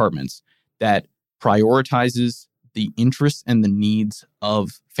plus apartments, that prioritizes the interests and the needs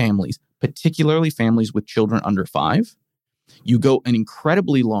of families, particularly families with children under 5, you go an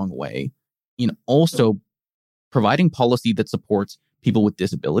incredibly long way in also providing policy that supports people with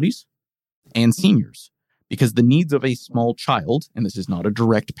disabilities and seniors. Because the needs of a small child, and this is not a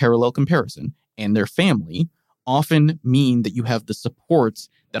direct parallel comparison, and their family often mean that you have the supports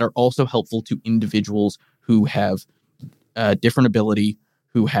that are also helpful to individuals who have different ability,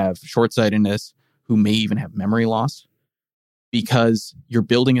 who have short-sightedness, who may even have memory loss, because you're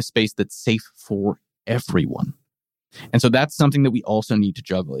building a space that's safe for everyone. And so that's something that we also need to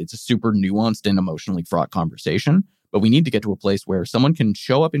juggle. It's a super nuanced and emotionally fraught conversation, but we need to get to a place where someone can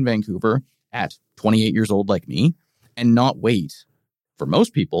show up in Vancouver at 28 years old like me and not wait, for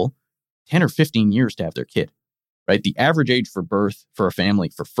most people, 10 or 15 years to have their kid, right? The average age for birth for a family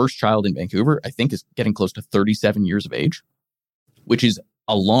for first child in Vancouver, I think, is getting close to 37 years of age, which is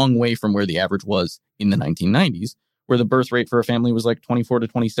a long way from where the average was in the 1990s, where the birth rate for a family was like 24 to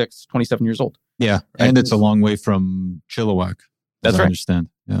 26, 27 years old. Yeah. Right? And it's a long way from Chilliwack. That's right. I understand.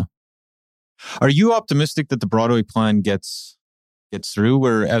 Yeah. Are you optimistic that the Broadway plan gets through?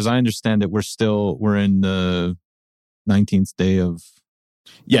 Where, as I understand it, we're in the 19th day of...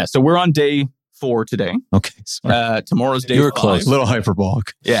 Yeah. So we're on day 4 today. Okay. Tomorrow's day 5. You were close. A little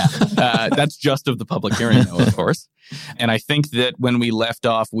hyperbolic. Yeah. That's just of the public hearing, though, of course. And I think that when we left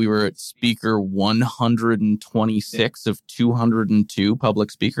off, we were at speaker 126 of 202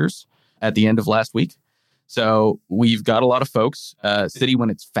 public speakers at the end of last week. So we've got a lot of folks. City, when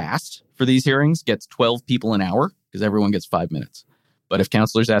it's fast for these hearings, gets 12 people an hour because everyone gets 5 minutes. But if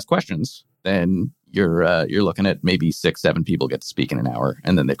councillors ask questions, then you're looking at maybe 6-7 people get to speak in an hour,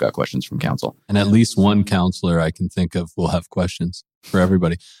 and then they've got questions from council. And at least one councillor I can think of will have questions for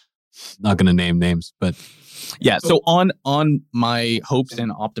everybody. Not going to name names, but yeah. So on my hopes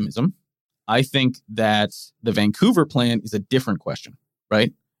and optimism, I think that the Vancouver plan is a different question,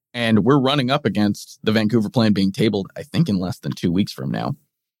 right? And we're running up against the Vancouver plan being tabled, I think, in less than 2 weeks from now,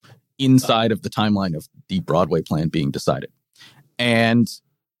 inside of the timeline of the Broadway plan being decided. And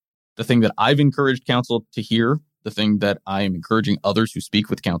the thing that I've encouraged council to hear, the thing that I am encouraging others who speak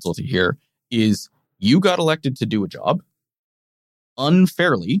with council to hear, is you got elected to do a job.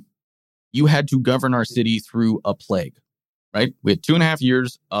 Unfairly, you had to govern our city through a plague, right? We had 2.5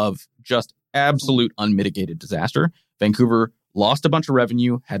 years of just absolute unmitigated disaster. Vancouver lost a bunch of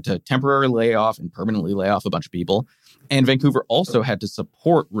revenue, had to temporarily lay off and permanently lay off a bunch of people. And Vancouver also had to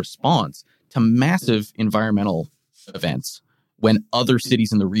support response to massive environmental events when other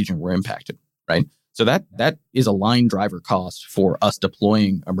cities in the region were impacted, right? So that is a line driver cost for us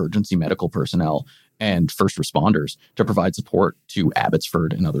deploying emergency medical personnel and first responders to provide support to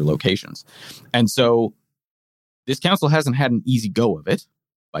Abbotsford and other locations. And so this council hasn't had an easy go of it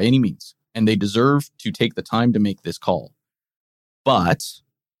by any means, and they deserve to take the time to make this call. But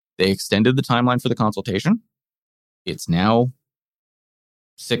they extended the timeline for the consultation. It's now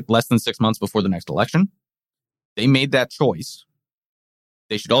less than 6 months before the next election. They made that choice.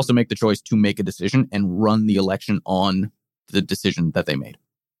 They should also make the choice to make a decision and run the election on the decision that they made.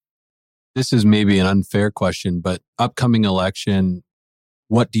 This is maybe an unfair question, but upcoming election,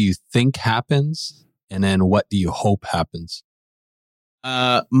 what do you think happens? And then what do you hope happens?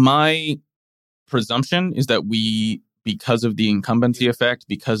 My presumption is that because of the incumbency effect,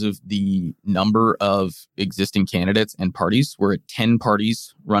 because of the number of existing candidates and parties, we're at 10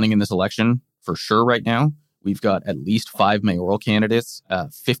 parties running in this election for sure right now. We've got at least 5 mayoral candidates,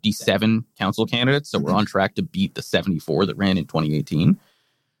 57 council candidates. So we're on track to beat the 74 that ran in 2018.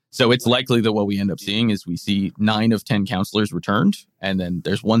 So it's likely that what we end up seeing is we see 9 of 10 councillors returned. And then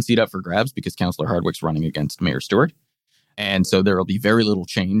there's 1 seat up for grabs because Councillor Hardwick's running against Mayor Stewart. And so there will be very little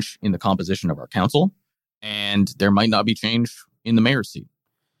change in the composition of our council. And there might not be change in the mayor's seat.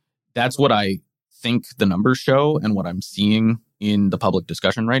 That's what I think the numbers show and what I'm seeing in the public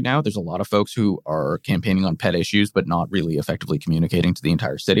discussion right now. There's a lot of folks who are campaigning on pet issues, but not really effectively communicating to the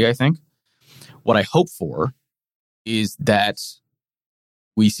entire city, I think. What I hope for is that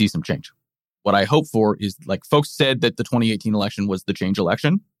we see some change. What I hope for is, like, folks said that the 2018 election was the change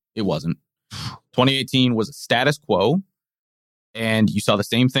election. It wasn't. 2018 was a status quo. And you saw the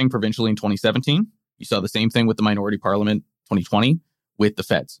same thing provincially in 2017. You saw the same thing with the minority parliament 2020 with the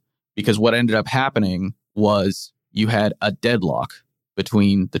feds. Because what ended up happening was you had a deadlock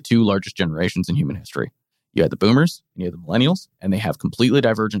between the 2 largest generations in human history. You had the boomers and you had the millennials, and they have completely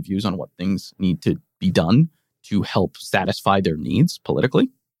divergent views on what things need to be done to help satisfy their needs politically.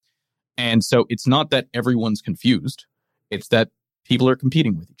 And so it's not that everyone's confused. It's that people are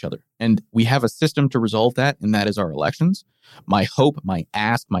competing with each other. And we have a system to resolve that, and that is our elections. My hope, my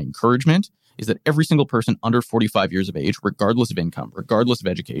ask, my encouragement is that every single person under 45 years of age, regardless of income, regardless of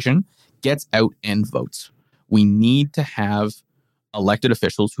education, gets out and votes. We need to have elected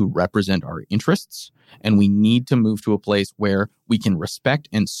officials who represent our interests, and we need to move to a place where we can respect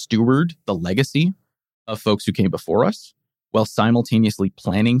and steward the legacy of folks who came before us, while simultaneously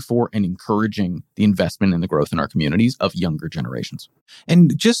planning for and encouraging the investment and the growth in our communities of younger generations.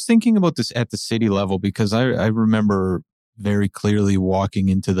 And just thinking about this at the city level, because I remember very clearly walking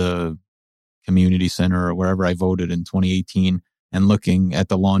into the community center or wherever I voted in 2018 and looking at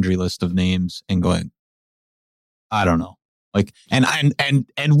the laundry list of names and going, I don't know. Like, and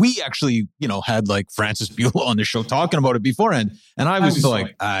we actually, had like Francis Buelow on the show talking about it beforehand. And I was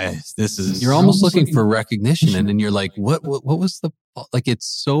like, this is... You're almost looking for recognition. And then you're like, what was the... Like,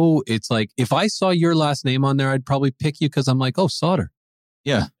 it's like, if I saw your last name on there, I'd probably pick you because I'm like, oh, Sauter.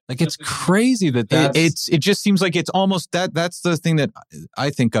 Yeah. Like, it's crazy that it just seems like it's almost that's the thing that I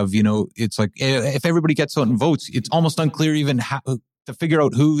think of, it's like if everybody gets out and votes, it's almost unclear even how to figure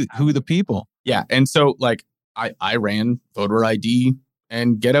out who the people. Yeah. And so like I ran voter ID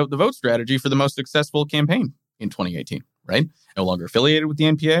and get out the vote strategy for the most successful campaign in 2018, right? No longer affiliated with the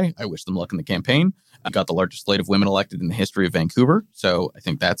NPA. I wish them luck in the campaign. I got the largest slate of women elected in the history of Vancouver. So I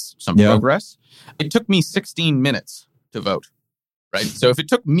think that's some progress. It took me 16 minutes to vote. Right. So if it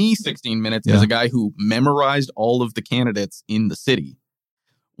took me 16 minutes as a guy who memorized all of the candidates in the city,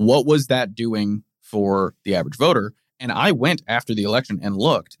 what was that doing for the average voter? And I went after the election and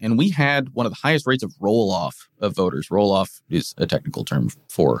looked, and we had one of the highest rates of roll-off of voters. Roll-off is a technical term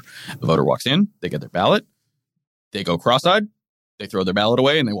for a voter walks in, they get their ballot, they go cross-eyed, they throw their ballot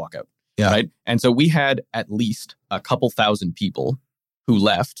away, and they walk out. Yeah. Right. And so we had at least a couple thousand people who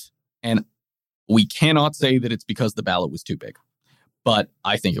left, and we cannot say that it's because the ballot was too big. But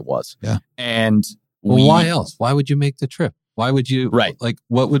I think it was. Yeah. And why else? Why would you make the trip? Why would you? Right. Like,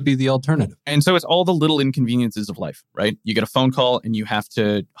 what would be the alternative? And so it's all the little inconveniences of life, right? You get a phone call and you have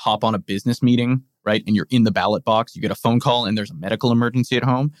to hop on a business meeting, right? And you're in the ballot box. You get a phone call and there's a medical emergency at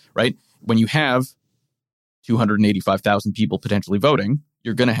home, right? When you have 285,000 people potentially voting,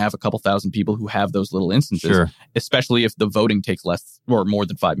 you're going to have a couple thousand people who have those little instances, especially if the voting takes less or more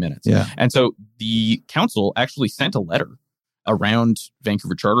than 5 minutes. Yeah. And so the council actually sent a letter around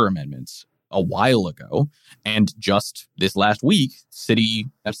Vancouver Charter amendments a while ago. And just this last week, city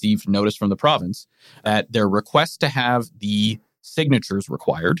received notice from the province that their request to have the signatures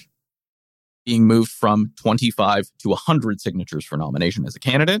required being moved from 25 to 100 signatures for nomination as a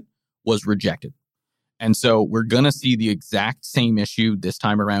candidate was rejected. And so we're going to see the exact same issue this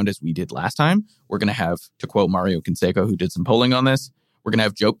time around as we did last time. We're going to have, to quote Mario Canseco, who did some polling on this, we're going to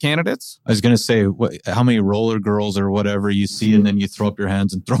have joke candidates. I was going to say, how many roller girls or whatever you see, and then you throw up your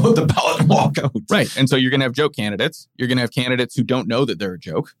hands and throw out the ballot and walk out. Right. And so you're going to have joke candidates. You're going to have candidates who don't know that they're a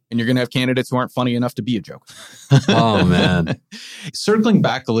joke. And you're going to have candidates who aren't funny enough to be a joke. Oh, man. Circling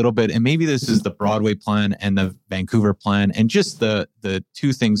back a little bit, and maybe this is the Broadway plan and the Vancouver plan, and just the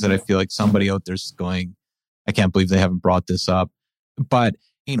two things that I feel like somebody out there's going, I can't believe they haven't brought this up. But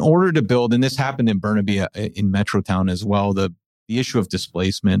in order to build, and this happened in Burnaby, in Metrotown as well, the issue of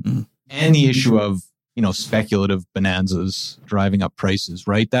displacement and the issue of, speculative bonanzas driving up prices,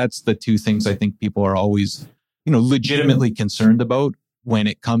 right? That's the two things I think people are always, legitimately concerned about when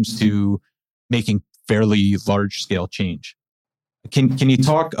it comes to making fairly large scale change. Can you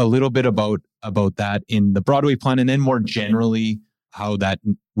talk a little bit about that in the Broadway plan, and then more generally how that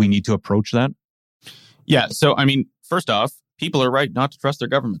we need to approach that? Yeah. So, first off, people are right not to trust their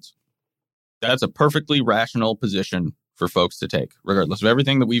governments. That's a perfectly rational position for folks to take, regardless of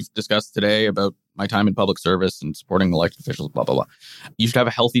everything that we've discussed today about my time in public service and supporting elected officials, blah, blah, blah. You should have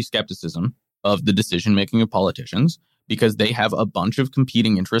a healthy skepticism of the decision-making of politicians because they have a bunch of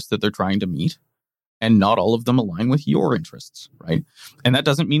competing interests that they're trying to meet, and not all of them align with your interests, right? And that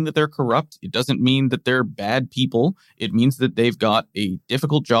doesn't mean that they're corrupt. It doesn't mean that they're bad people. It means that they've got a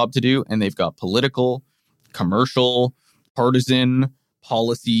difficult job to do, and they've got political, commercial, partisan,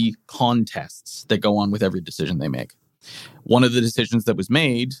 policy contests that go on with every decision they make. One of the decisions that was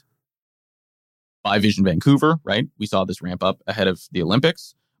made by Vision Vancouver, right? We saw this ramp up ahead of the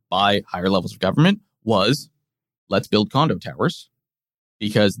Olympics by higher levels of government was let's build condo towers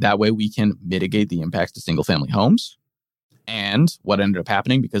because that way we can mitigate the impacts to single family homes. And what ended up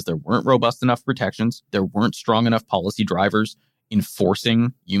happening, because there weren't robust enough protections, there weren't strong enough policy drivers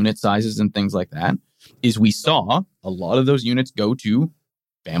enforcing unit sizes and things like that, is we saw a lot of those units go to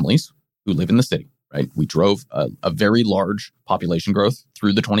families who live in the city. Right? We drove a very large population growth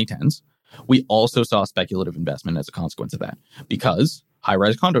through the 2010s. We also saw speculative investment as a consequence of that because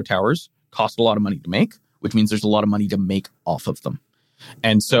high-rise condo towers cost a lot of money to make, which means there's a lot of money to make off of them.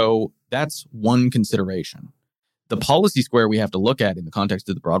 And so that's one consideration. The policy square we have to look at in the context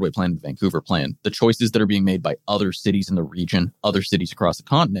of the Broadway plan and the Vancouver plan, the choices that are being made by other cities in the region, other cities across the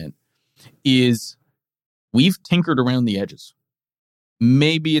continent, is we've tinkered around the edges.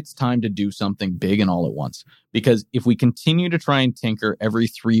 Maybe it's time to do something big and all at once. Because if we continue to try and tinker every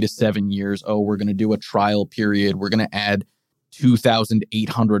 3 to 7 years, we're going to do a trial period, we're going to add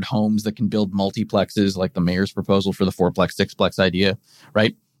 2,800 homes that can build multiplexes like the mayor's proposal for the 4-plex, 6-plex idea,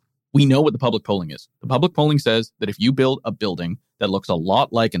 right? We know what the public polling is. The public polling says that if you build a building that looks a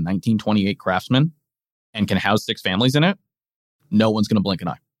lot like a 1928 Craftsman and can house 6 families in it, no one's going to blink an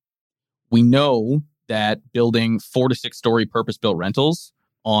eye. We know that building 4 to 6 story purpose-built rentals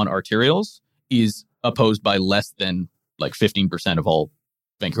on arterials is opposed by less than 15% of all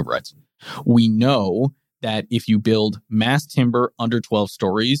Vancouverites. We know that if you build mass timber under 12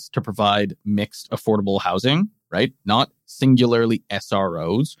 stories to provide mixed affordable housing, right? Not singularly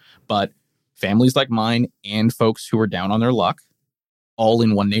SROs, but families like mine and folks who are down on their luck, all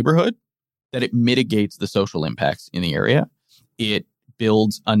in one neighborhood, that it mitigates the social impacts in the area. It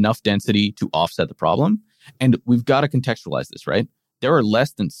builds enough density to offset the problem. And we've got to contextualize this, right? There are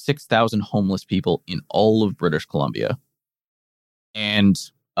less than 6,000 homeless people in all of British Columbia. And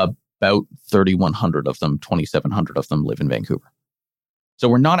about 3,100 of them, 2,700 of them live in Vancouver. So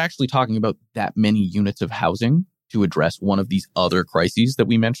we're not actually talking about that many units of housing to address one of these other crises that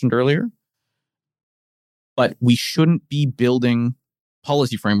we mentioned earlier. But we shouldn't be building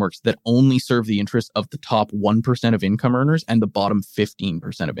policy frameworks that only serve the interests of the top 1% of income earners and the bottom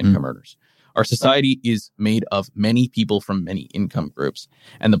 15% of income earners. Our society is made of many people from many income groups.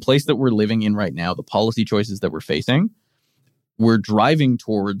 And the place that we're living in right now, the policy choices that we're facing, we're driving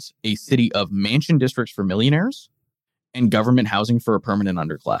towards a city of mansion districts for millionaires and government housing for a permanent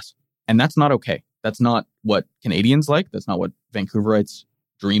underclass. And that's not okay. That's not what Canadians like. That's not what Vancouverites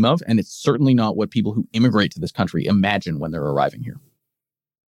dream of. And it's certainly not what people who immigrate to this country imagine when they're arriving here.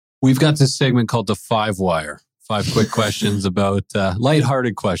 We've got this segment called the 5 Wire. 5 quick questions about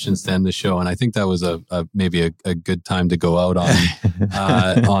lighthearted questions to end the show. And I think that was maybe a good time to go out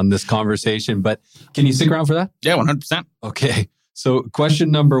on this conversation. But can you stick around for that? Yeah, 100%. Okay. So question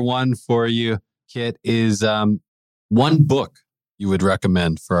number 1 for you, Kit, is one book you would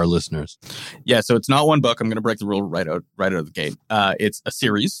recommend for our listeners? Yeah, so it's not one book. I'm going to break the rule right out of the gate. It's a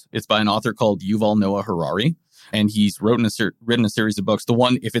series. It's by an author called Yuval Noah Harari, and he's written a series of books. The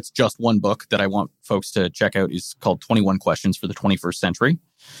one, if it's just one book that I want folks to check out, is called 21 Questions for the 21st Century.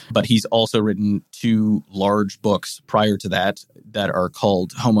 But he's also written 2 large books prior to that are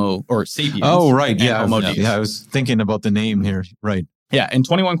called Homo or Sapiens. Oh, right. Yeah. Homo Deus. I was thinking about the name here. Right. Yeah, and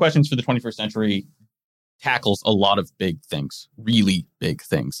 21 Questions for the 21st Century tackles a lot of big things, really big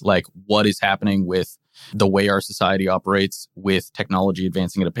things, like what is happening with the way our society operates, with technology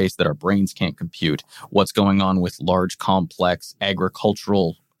advancing at a pace that our brains can't compute, what's going on with large, complex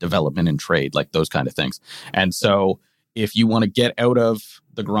agricultural development and trade, like those kind of things. And so if you want to get out of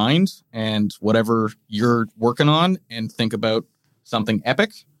the grind and whatever you're working on and think about something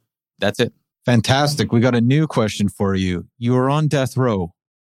epic, that's it. Fantastic. We got a new question for you. You are on death row.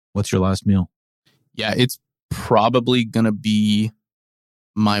 What's your last meal? Yeah, it's probably going to be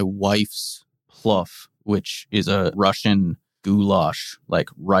my wife's plov, which is a Russian goulash, like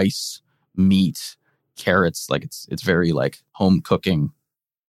rice, meat, carrots. Like it's very like home cooking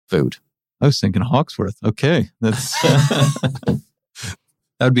food. I was thinking Hawksworth. Okay. That's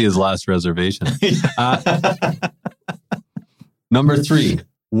That'd be his last reservation. Number 3,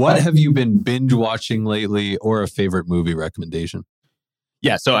 what have you been binge watching lately, or a favorite movie recommendation?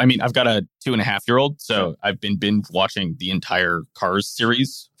 Yeah, so I mean, I've got a 2.5-year-old, so I've been binge watching the entire Cars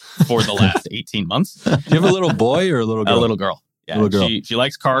series for the last 18 months. Do you have a little boy or a little girl? A little girl. Yeah, little girl. She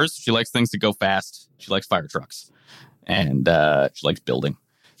likes cars. She likes things that go fast. She likes fire trucks, and she likes building.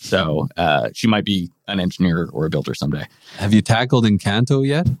 So she might be an engineer or a builder someday. Have you tackled Encanto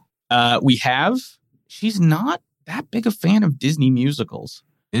yet? We have. She's not that big a fan of Disney musicals.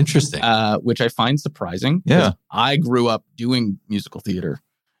 Interesting. Which I find surprising. Yeah. I grew up doing musical theater,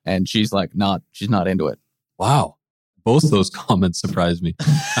 and she's not into it. Wow. Both those comments surprised me.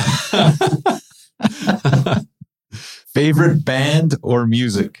 favorite band or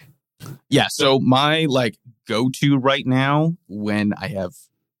music? Yeah. So my go-to right now when I have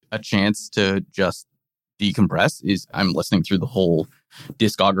a chance to just decompress is I'm listening through the whole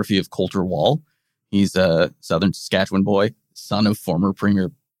discography of Colter Wall. He's a Southern Saskatchewan boy, son of former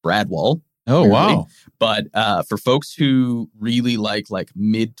Premier Brad Wall. Oh, apparently. wow. But for folks who really like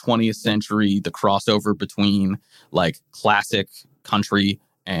mid 20th century, the crossover between classic country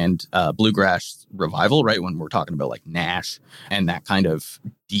and bluegrass revival, right? When we're talking about Nash and that kind of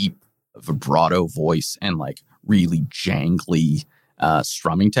deep vibrato voice and really jangly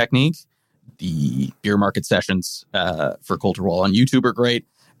strumming technique. The Beer Market Sessions for Colter Wall on YouTube are great.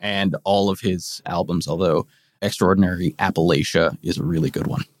 And all of his albums, although Extraordinary Appalachia is a really good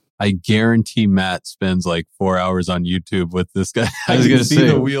one. I guarantee Matt spends 4 hours on YouTube with this guy. I was going to say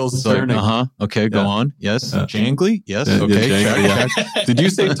the wheels turning. Okay, go on. Yes. Jangly? Yes. Okay. Jangly, yeah. Did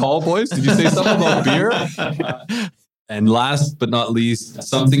you say tall boys? Did you say something about beer? And last but not least,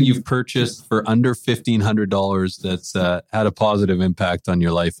 something you've purchased for under $1,500 that's had a positive impact on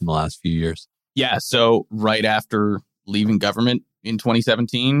your life in the last few years. Yeah. So right after leaving government in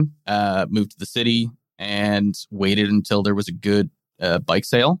 2017, moved to the city and waited until there was a good bike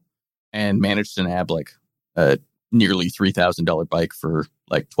sale and managed to nab a nearly $3,000 bike for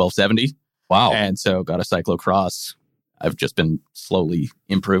 $1,270. Wow. And so got a cyclocross. I've just been slowly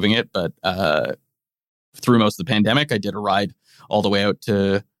improving it, but through most of the pandemic, I did a ride all the way out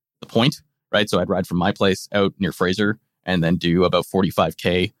to the Point, right? So I'd ride from my place out near Fraser and then do about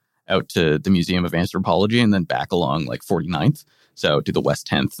 45K out to the Museum of Anthropology and then back along 49th. So do the West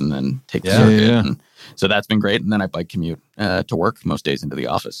 10th and then take the circuit. Yeah. And so that's been great. And then I bike commute to work most days into the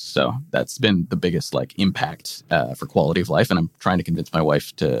office. So that's been the biggest impact for quality of life. And I'm trying to convince my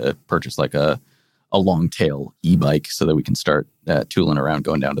wife to purchase a long tail e-bike so that we can start tooling around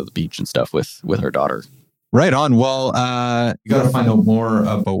going down to the beach and stuff with her daughter. Right on. Well, you got to find out more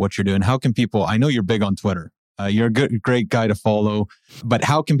about what you're doing. How can people, I know you're big on Twitter. You're a great guy to follow, but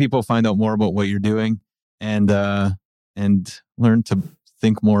how can people find out more about what you're doing and learn to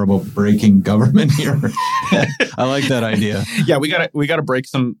think more about breaking government here? I like that idea. Yeah, we gotta break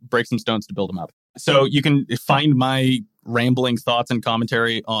some stones to build them up. So you can find my rambling thoughts and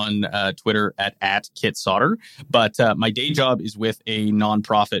commentary on Twitter at Kit Sauter. But my day job is with a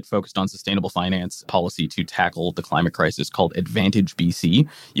nonprofit focused on sustainable finance policy to tackle the climate crisis called Advantage BC.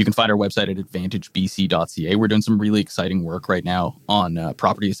 You can find our website at advantagebc.ca. We're doing some really exciting work right now on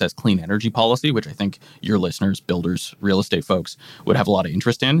property assessed clean energy policy, which I think your listeners, builders, real estate folks would have a lot of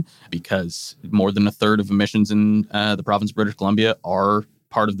interest in, because more than a third of emissions in the province of British Columbia are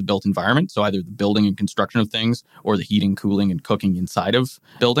part of the built environment. So either the building and construction of things or the heating, cooling, and cooking inside of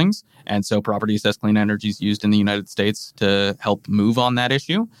buildings. And so Property Assessed Clean Energy is used in the United States to help move on that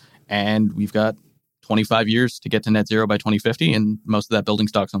issue. And we've got 25 years to get to net zero by 2050. And most of that building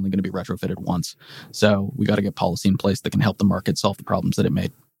stock's only going to be retrofitted once. So we got to get policy in place that can help the market solve the problems that it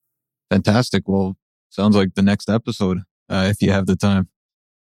made. Fantastic. Well, sounds like the next episode, if you have the time.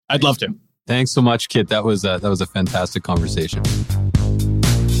 I'd love to. Thanks so much, Kit. That was a fantastic conversation.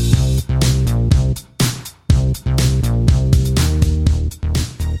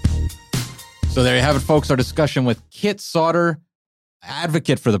 So there you have it, folks. Our discussion with Kit Sauder,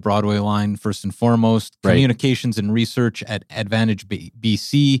 advocate for the Broadway line, first and foremost, Right. communications and research at Advantage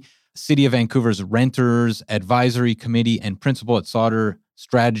BC, City of Vancouver's Renters Advisory Committee, and principal at Sauder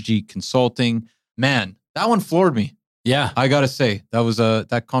Strategy Consulting. Man, that one floored me. Yeah, I gotta say,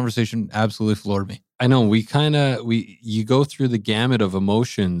 that conversation absolutely floored me. I know. You go through the gamut of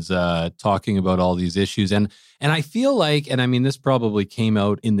emotions talking about all these issues, and I feel like, and I mean, this probably came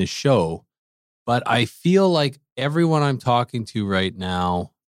out in the show, but I feel like everyone I'm talking to right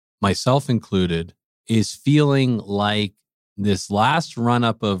now, myself included, is feeling like this last run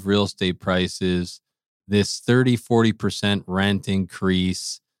up of real estate prices, this 30-40% rent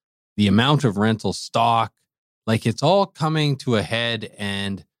increase, the amount of rental stock, like it's all coming to a head.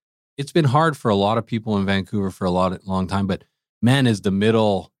 And it's been hard for a lot of people in Vancouver for a long time. But man, is the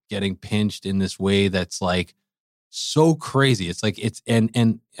middle getting pinched in this way that's like so crazy. It's like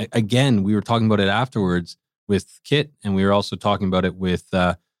and again, we were talking about it afterwards with Kit, and we were also talking about it with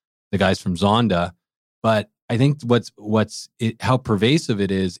the guys from Zonda. But I think how pervasive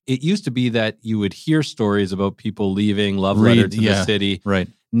it is. It used to be that you would hear stories about people leaving, love letter to the city. Right.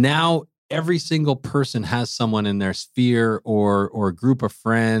 Now every single person has someone in their sphere or group of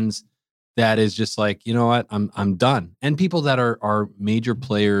friends that is just like, you know what, I'm done. And people that are major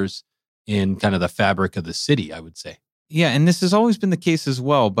players in kind of the fabric of the city, I would say. Yeah, and this has always been the case as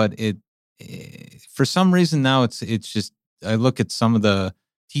well, but for some reason now it's just, I look at some of the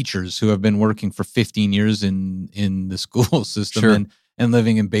teachers who have been working for 15 years in the school system Sure. and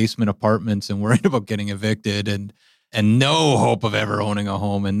living in basement apartments and worried about getting evicted and no hope of ever owning a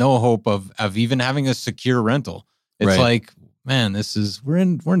home and no hope of even having a secure rental. It's Right. like, man, we're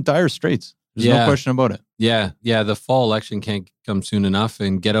in dire straits. There's no question about it. Yeah. The fall election can't come soon enough,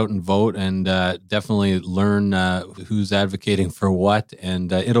 and get out and vote, and definitely learn who's advocating for what.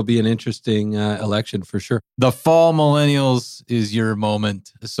 And it'll be an interesting election for sure. The fall millennials is your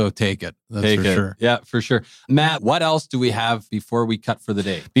moment, so take it. That's Take for it. sure. Yeah, for sure. Matt, what else do we have before we cut for the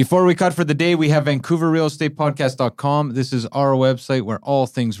day? Before we cut for the day, we have VancouverRealEstatePodcast.com. This is our website where all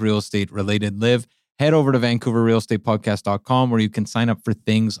things real estate related live. Head over to VancouverRealEstatePodcast.com where you can sign up for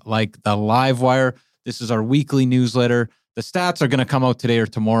things like the Livewire. This is our weekly newsletter. The stats are going to come out today or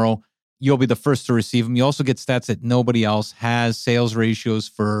tomorrow. You'll be the first to receive them. You also get stats that nobody else has, sales ratios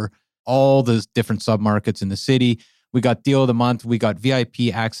for all the different submarkets in the city. We got deal of the month. We got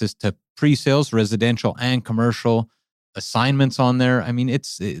VIP access to pre-sales, residential and commercial assignments on there. I mean,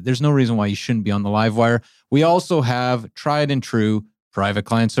 there's no reason why you shouldn't be on the Livewire. We also have tried and true private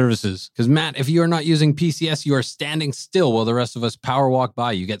client services. Because Matt, if you are not using PCS, you are standing still while the rest of us power walk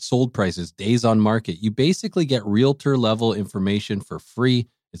by. You get sold prices, days on market. You basically get realtor level information for free.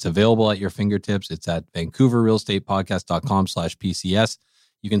 It's available at your fingertips. It's at VancouverRealEstatePodcast.com/PCS.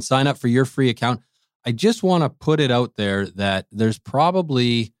 You can sign up for your free account. I just want to put it out there that there's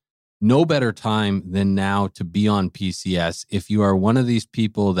probably no better time than now to be on PCS. If you are one of these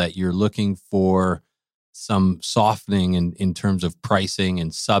people that you're looking for some softening in terms of pricing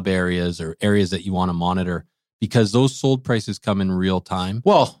and sub areas or areas that you want to monitor, because those sold prices come in real time.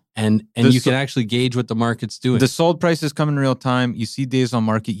 Well, and you can actually gauge what the market's doing. the sold prices come in real time. You see days on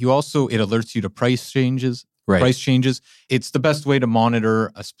market. You also, it alerts you to price changes. Right. Price changes. It's the best way to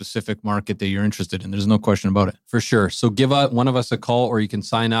monitor a specific market that you're interested in. There's no question about it. For sure. So give one of us a call, or you can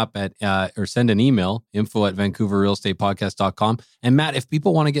sign up at or send an email, info@VancouverRealEstatePodcast.com. And Matt, if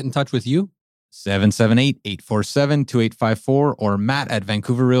people want to get in touch with you, 778-847-2854 or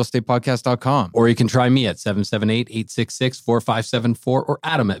Matt@VancouverRealEstatePodcast.com. or you can try me at 778-866-4574 or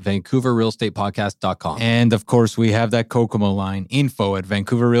Adam at VancouverRealEstatePodcast.com. And of course, we have that Kokomo line,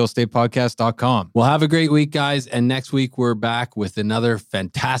 info@VancouverRealEstatePodcast.com. Well, have a great week, guys. And next week, we're back with another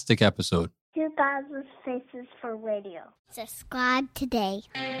fantastic episode. 2000 Faces for Radio. Subscribe today.